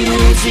 like the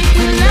music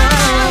we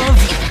love.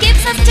 It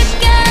keeps us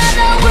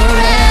together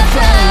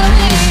wherever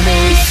we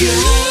may go.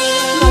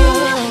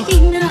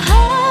 In a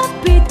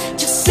heartbeat,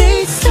 just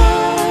say so.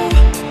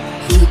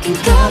 You can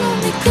call on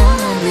me,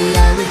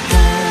 I will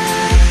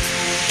come.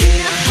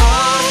 In a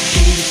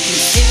heartbeat,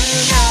 just you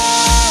know,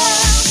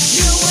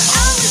 you will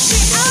always be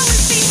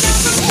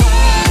number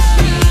one.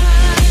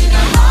 In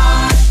a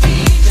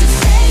heartbeat, just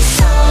say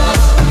so.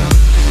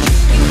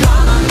 You can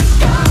call on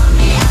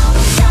me, I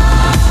will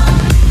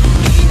come.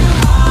 In a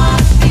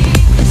heartbeat,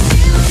 just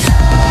you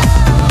know,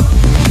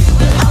 you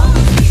will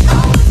always be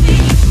your name. In a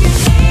heartbeat,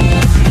 just leave it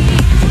so.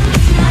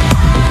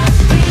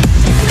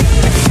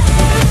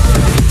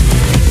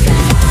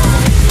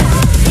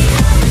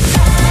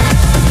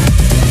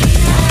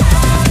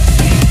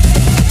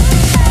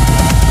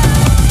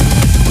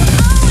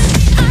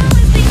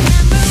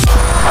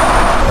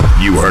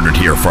 You heard it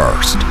here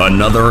first.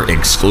 Another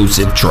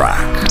exclusive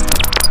track.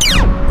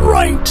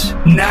 Right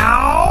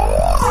now.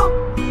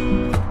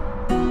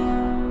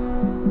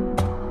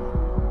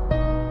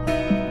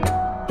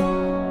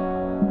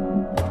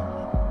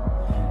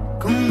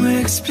 ¿Cómo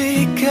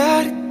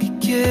explicar que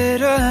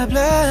quiero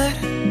hablar?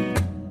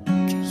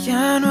 Que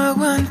ya no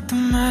aguanto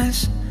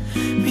más.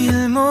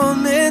 1000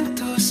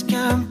 momentos que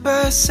han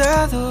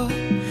pasado,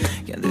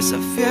 que han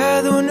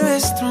desafiado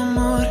nuestro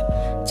amor.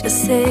 Yo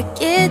sé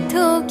que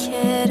tú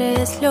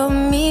quieres lo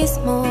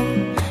mismo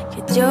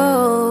que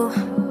yo,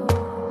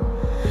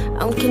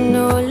 aunque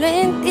no lo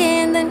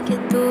entiendan, que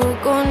tú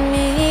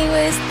conmigo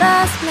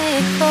estás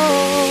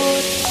mejor.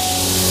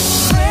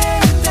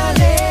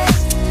 Cuéntales,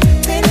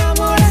 te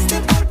enamoraste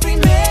por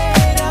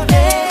primera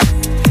vez,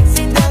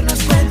 sin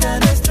darnos cuenta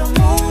nuestro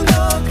mundo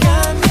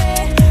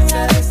cambié.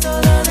 Sabes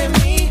todo de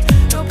mí,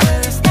 no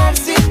puedo estar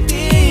sin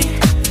ti,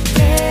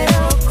 pero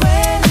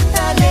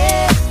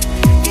cuéntales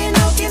que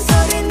no pienso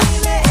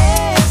rendirme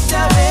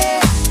esta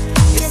vez,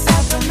 que esa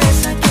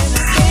promesa que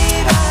no se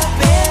iba a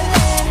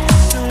perder,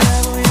 no la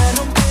voy a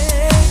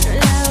romper, No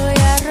la voy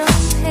a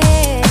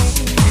romper.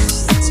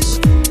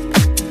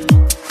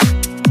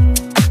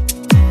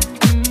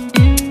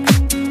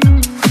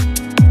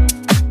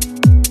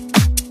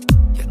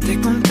 Ya te he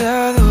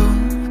contado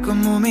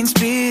cómo me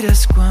inspiras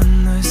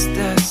cuando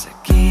estás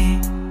aquí.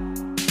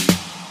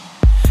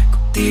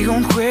 Contigo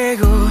un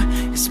juego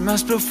es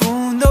más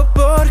profundo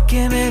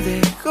porque me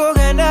dejo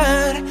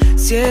ganar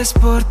si es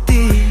por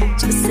ti.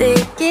 Yo sé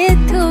que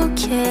tú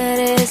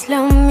quieres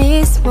lo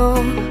mismo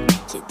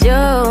que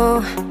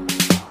yo,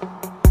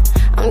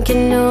 aunque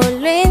no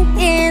lo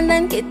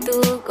entiendan, que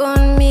tú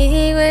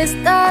conmigo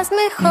estás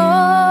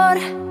mejor.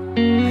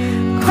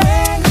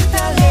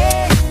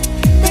 Cuéntale,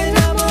 te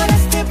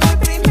enamoraste por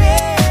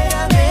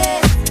primera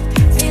vez,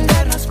 sin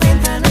darnos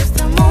cuenta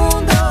nuestro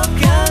mundo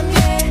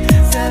cambié.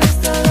 Sabes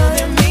todo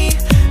de mí,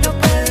 no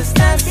puedo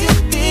estar sin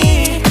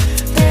ti,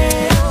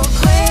 pero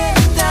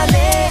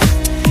cuéntale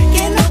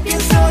que no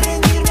pienso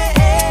rendirme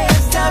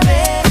esta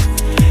vez,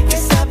 que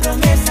esa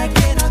promesa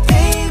que no te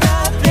iba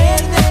a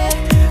perder,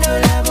 no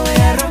la voy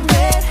a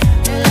romper,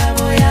 no la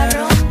voy a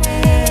romper.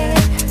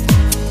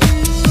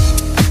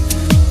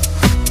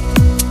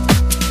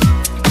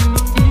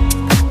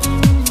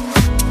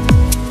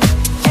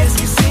 Es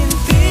que sin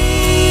ti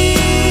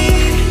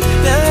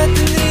nada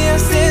tendría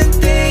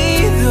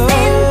sentido,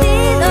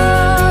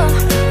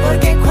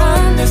 porque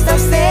cuando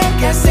estás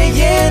cerca se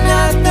llena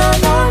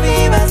todo mi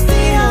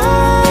vacío.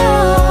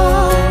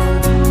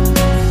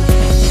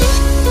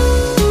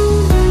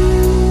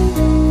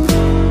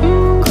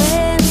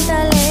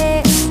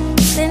 Cuéntale,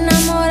 te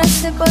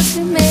enamoraste por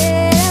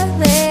primera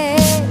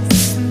vez,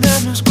 Sin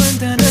darnos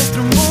cuenta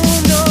nuestro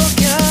mundo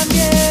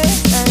cambié.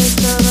 sabes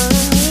todo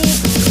de mí.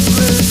 No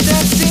puedo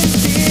estar sin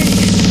ti,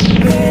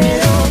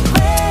 pero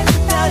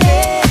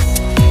cuéntales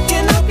que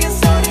no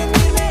pienso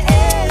rendirme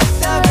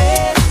esta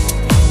vez,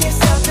 y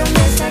esa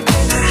promesa que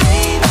no se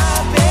iba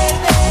a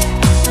perder,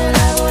 no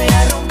la voy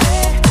a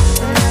romper,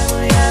 no la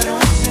voy a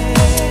romper.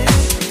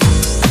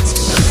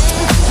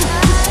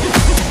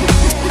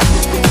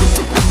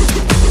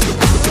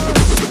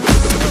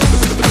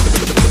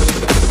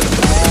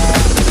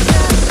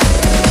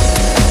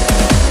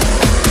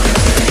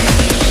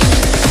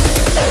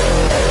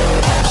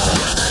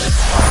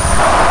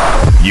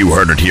 You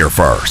heard it here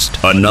first.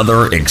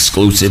 Another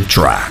exclusive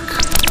track.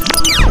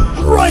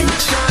 Right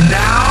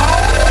now.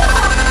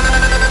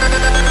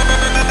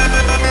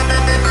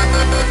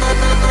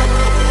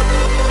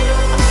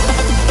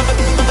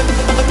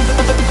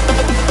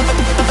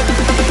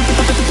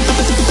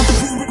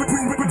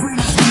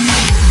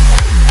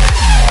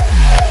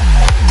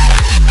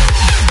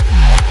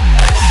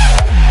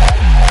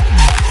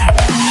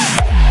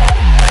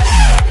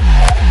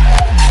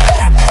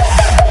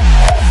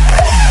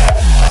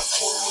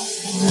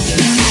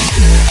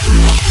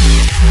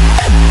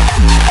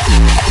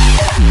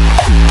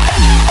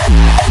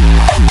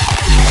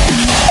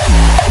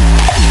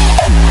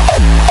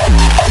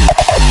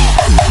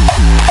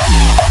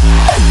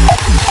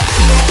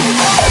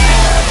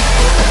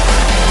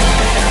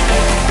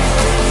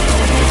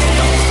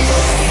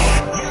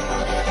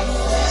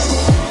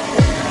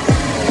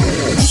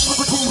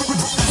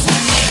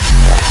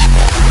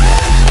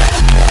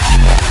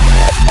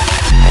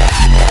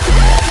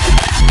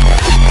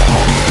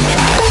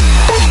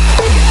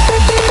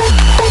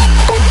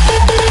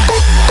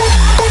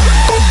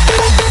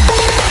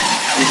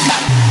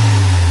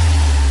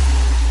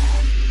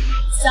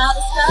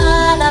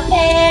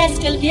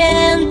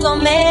 todo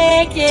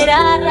me quiere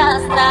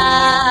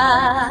arrastrar.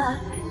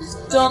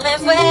 Yo me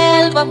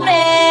vuelvo a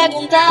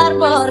preguntar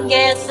por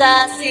qué es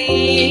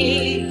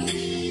así.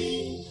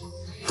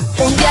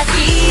 Un día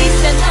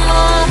quise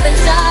no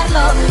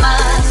pensarlo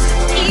más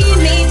y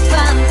mi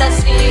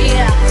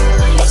fantasía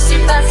es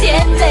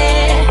impaciente,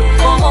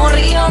 como un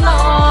río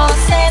no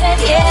se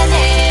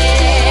detiene.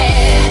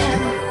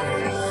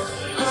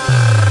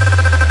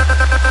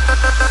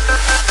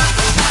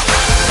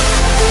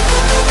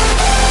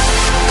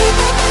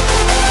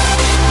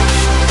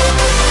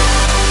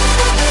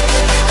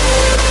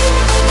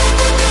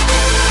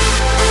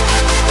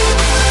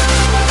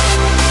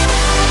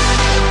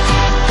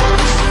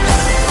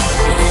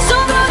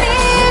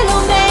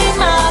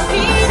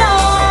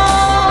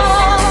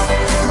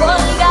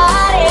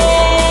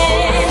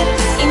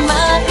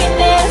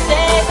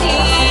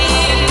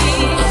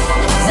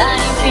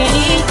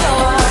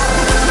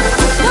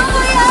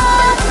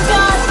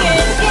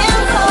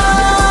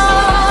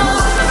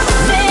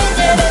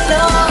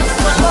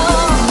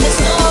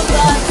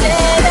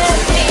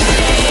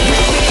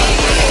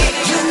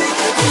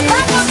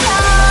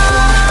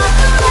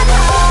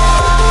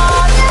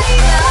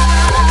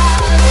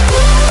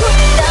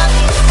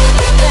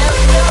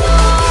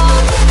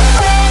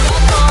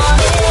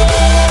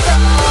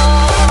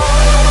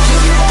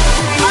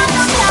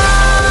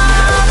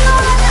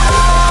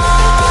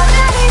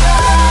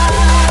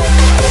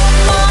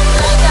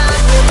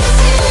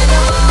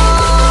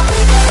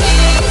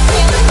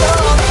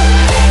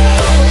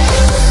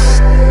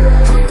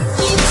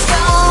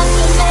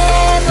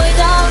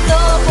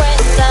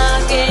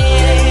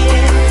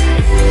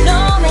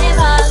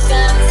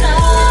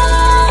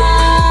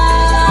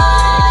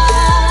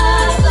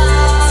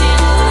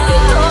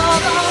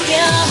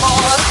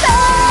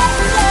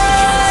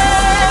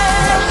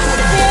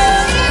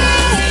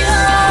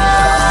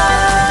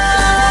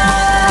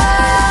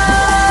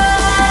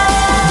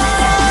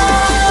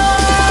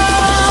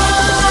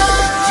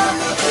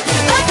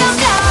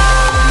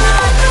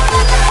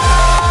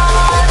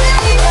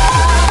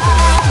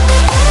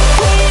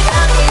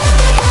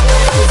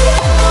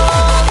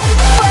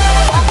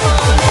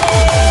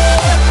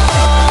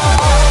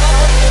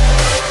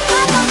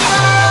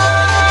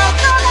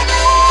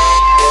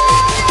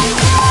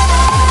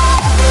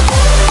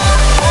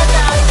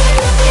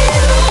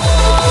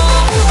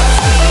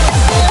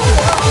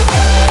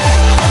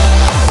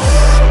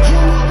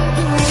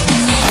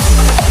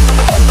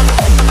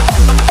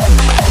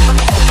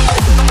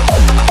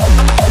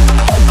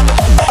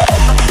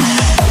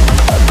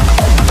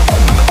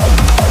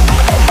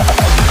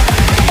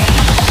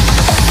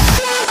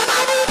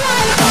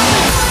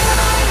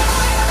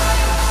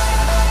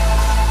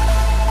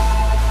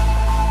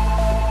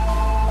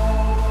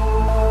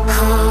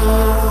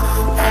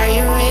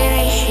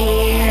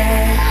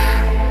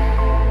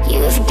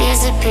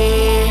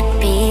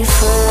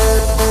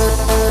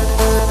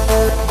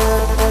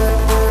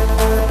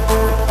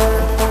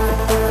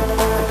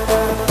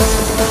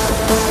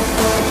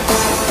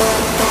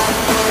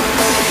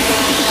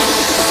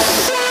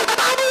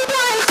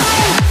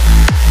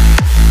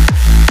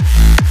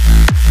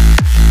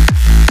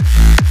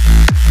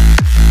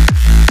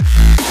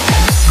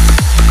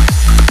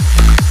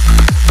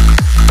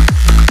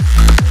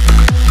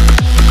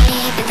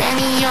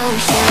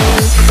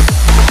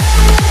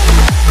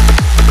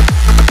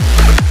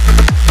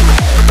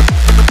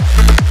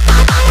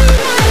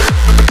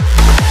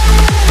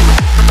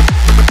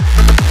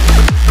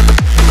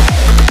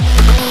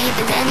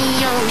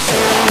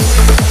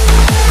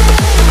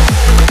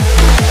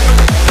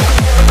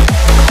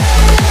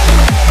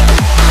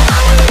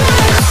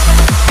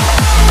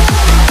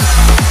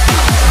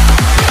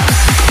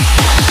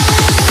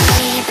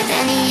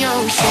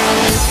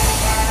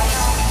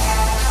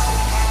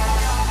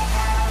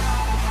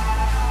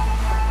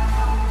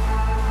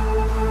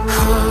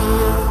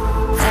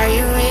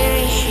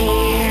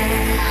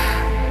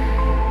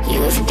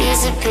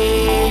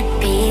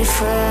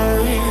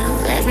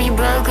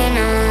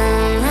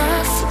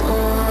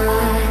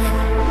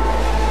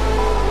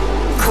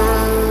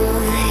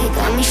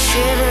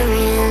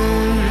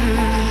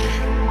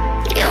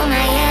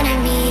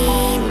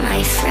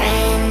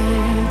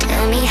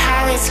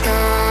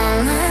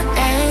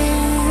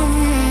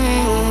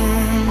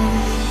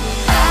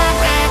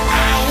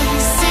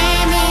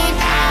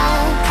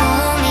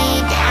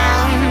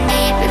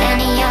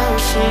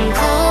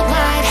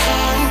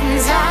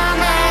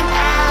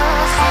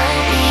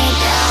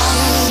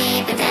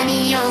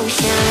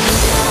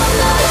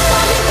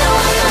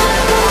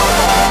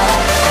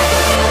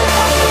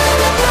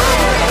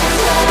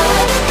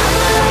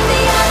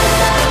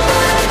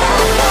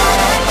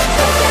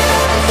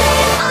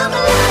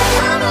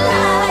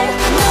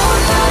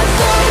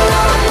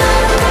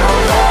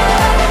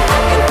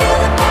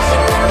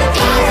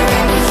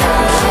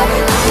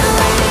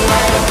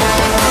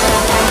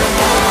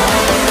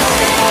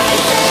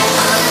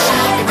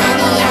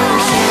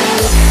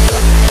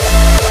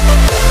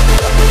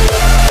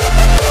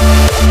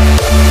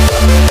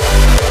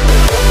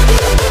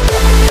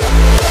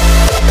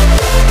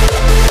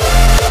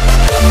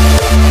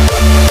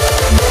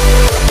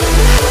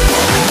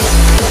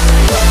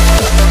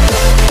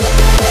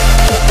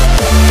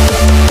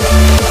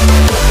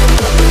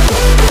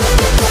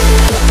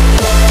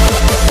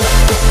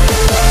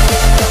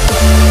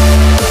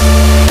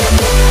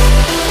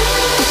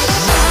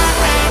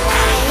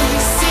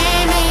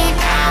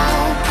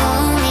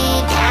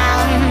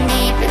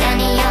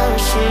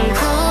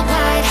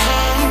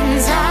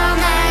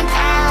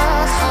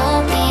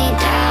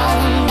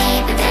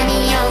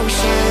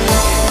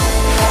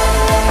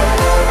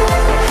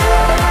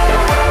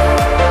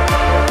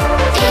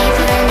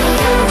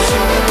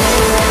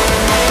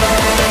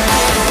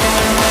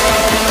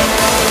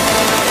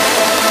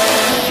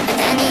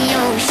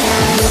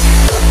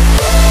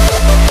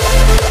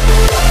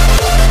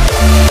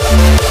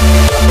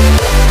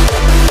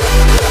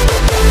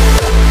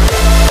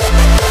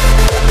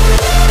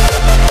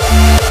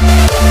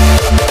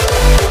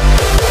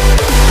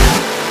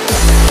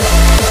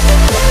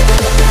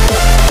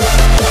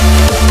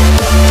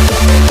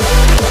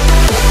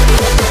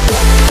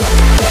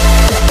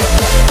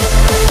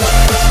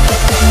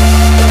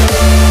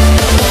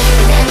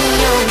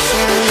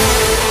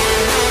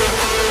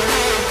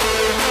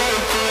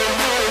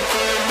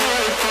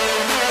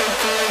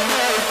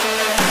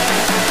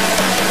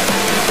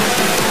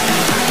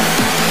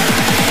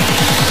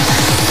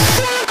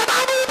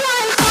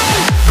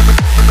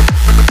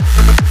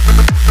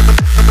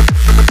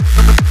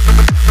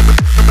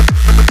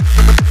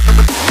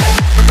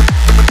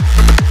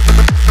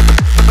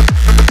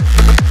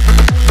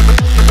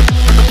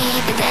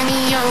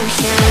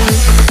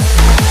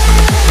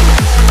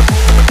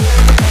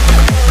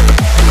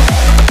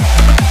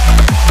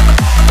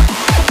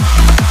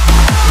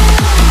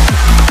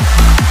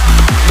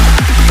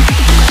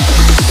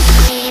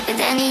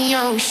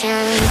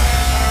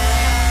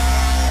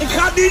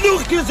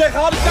 je zeggen,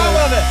 haal de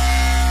camera weg.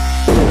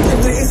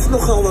 Er is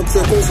nogal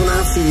wat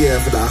consternatie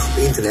vandaag op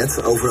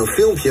internet over een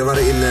filmpje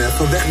waarin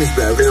van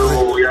wegmisbruikers...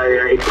 Ja,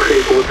 ik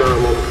vergeet commentaar,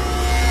 man.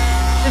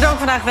 Er dook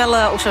vandaag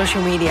wel op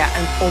social media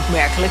een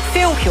opmerkelijk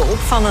filmpje op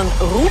van een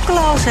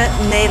roekeloze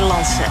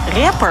Nederlandse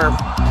rapper.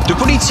 De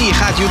politie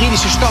gaat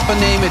juridische stappen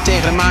nemen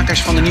tegen de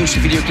makers van de nieuwste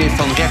videoclip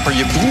van rapper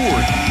Jebroer.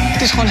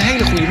 Het is gewoon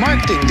hele goede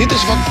marketing. Dit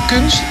is wat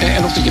kunst,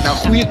 en of dat je nou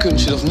goede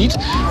kunst is of niet,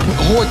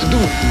 hoort te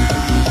doen.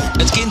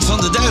 Het kind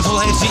van de duivel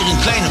heeft weer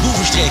een kleine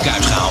boevenstreek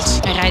uitgehaald.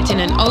 Hij rijdt in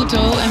een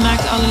auto en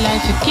maakt allerlei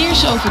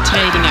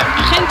verkeersovertredingen.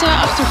 Agenten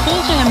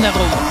achtervolgen hem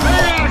daarom.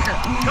 Meewerken!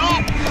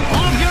 Stop!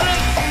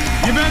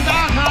 Je bent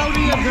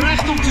aangehouden, je hebt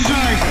recht om te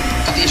zuigen.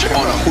 Het is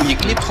gewoon een goede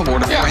clip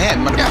geworden voor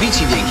hem. Maar de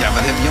politie denkt, ja,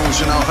 wat hebben jongens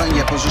er nou van? Je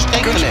hebt ons een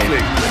streek geleden.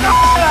 Ja,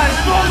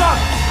 stop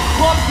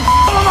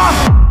dat!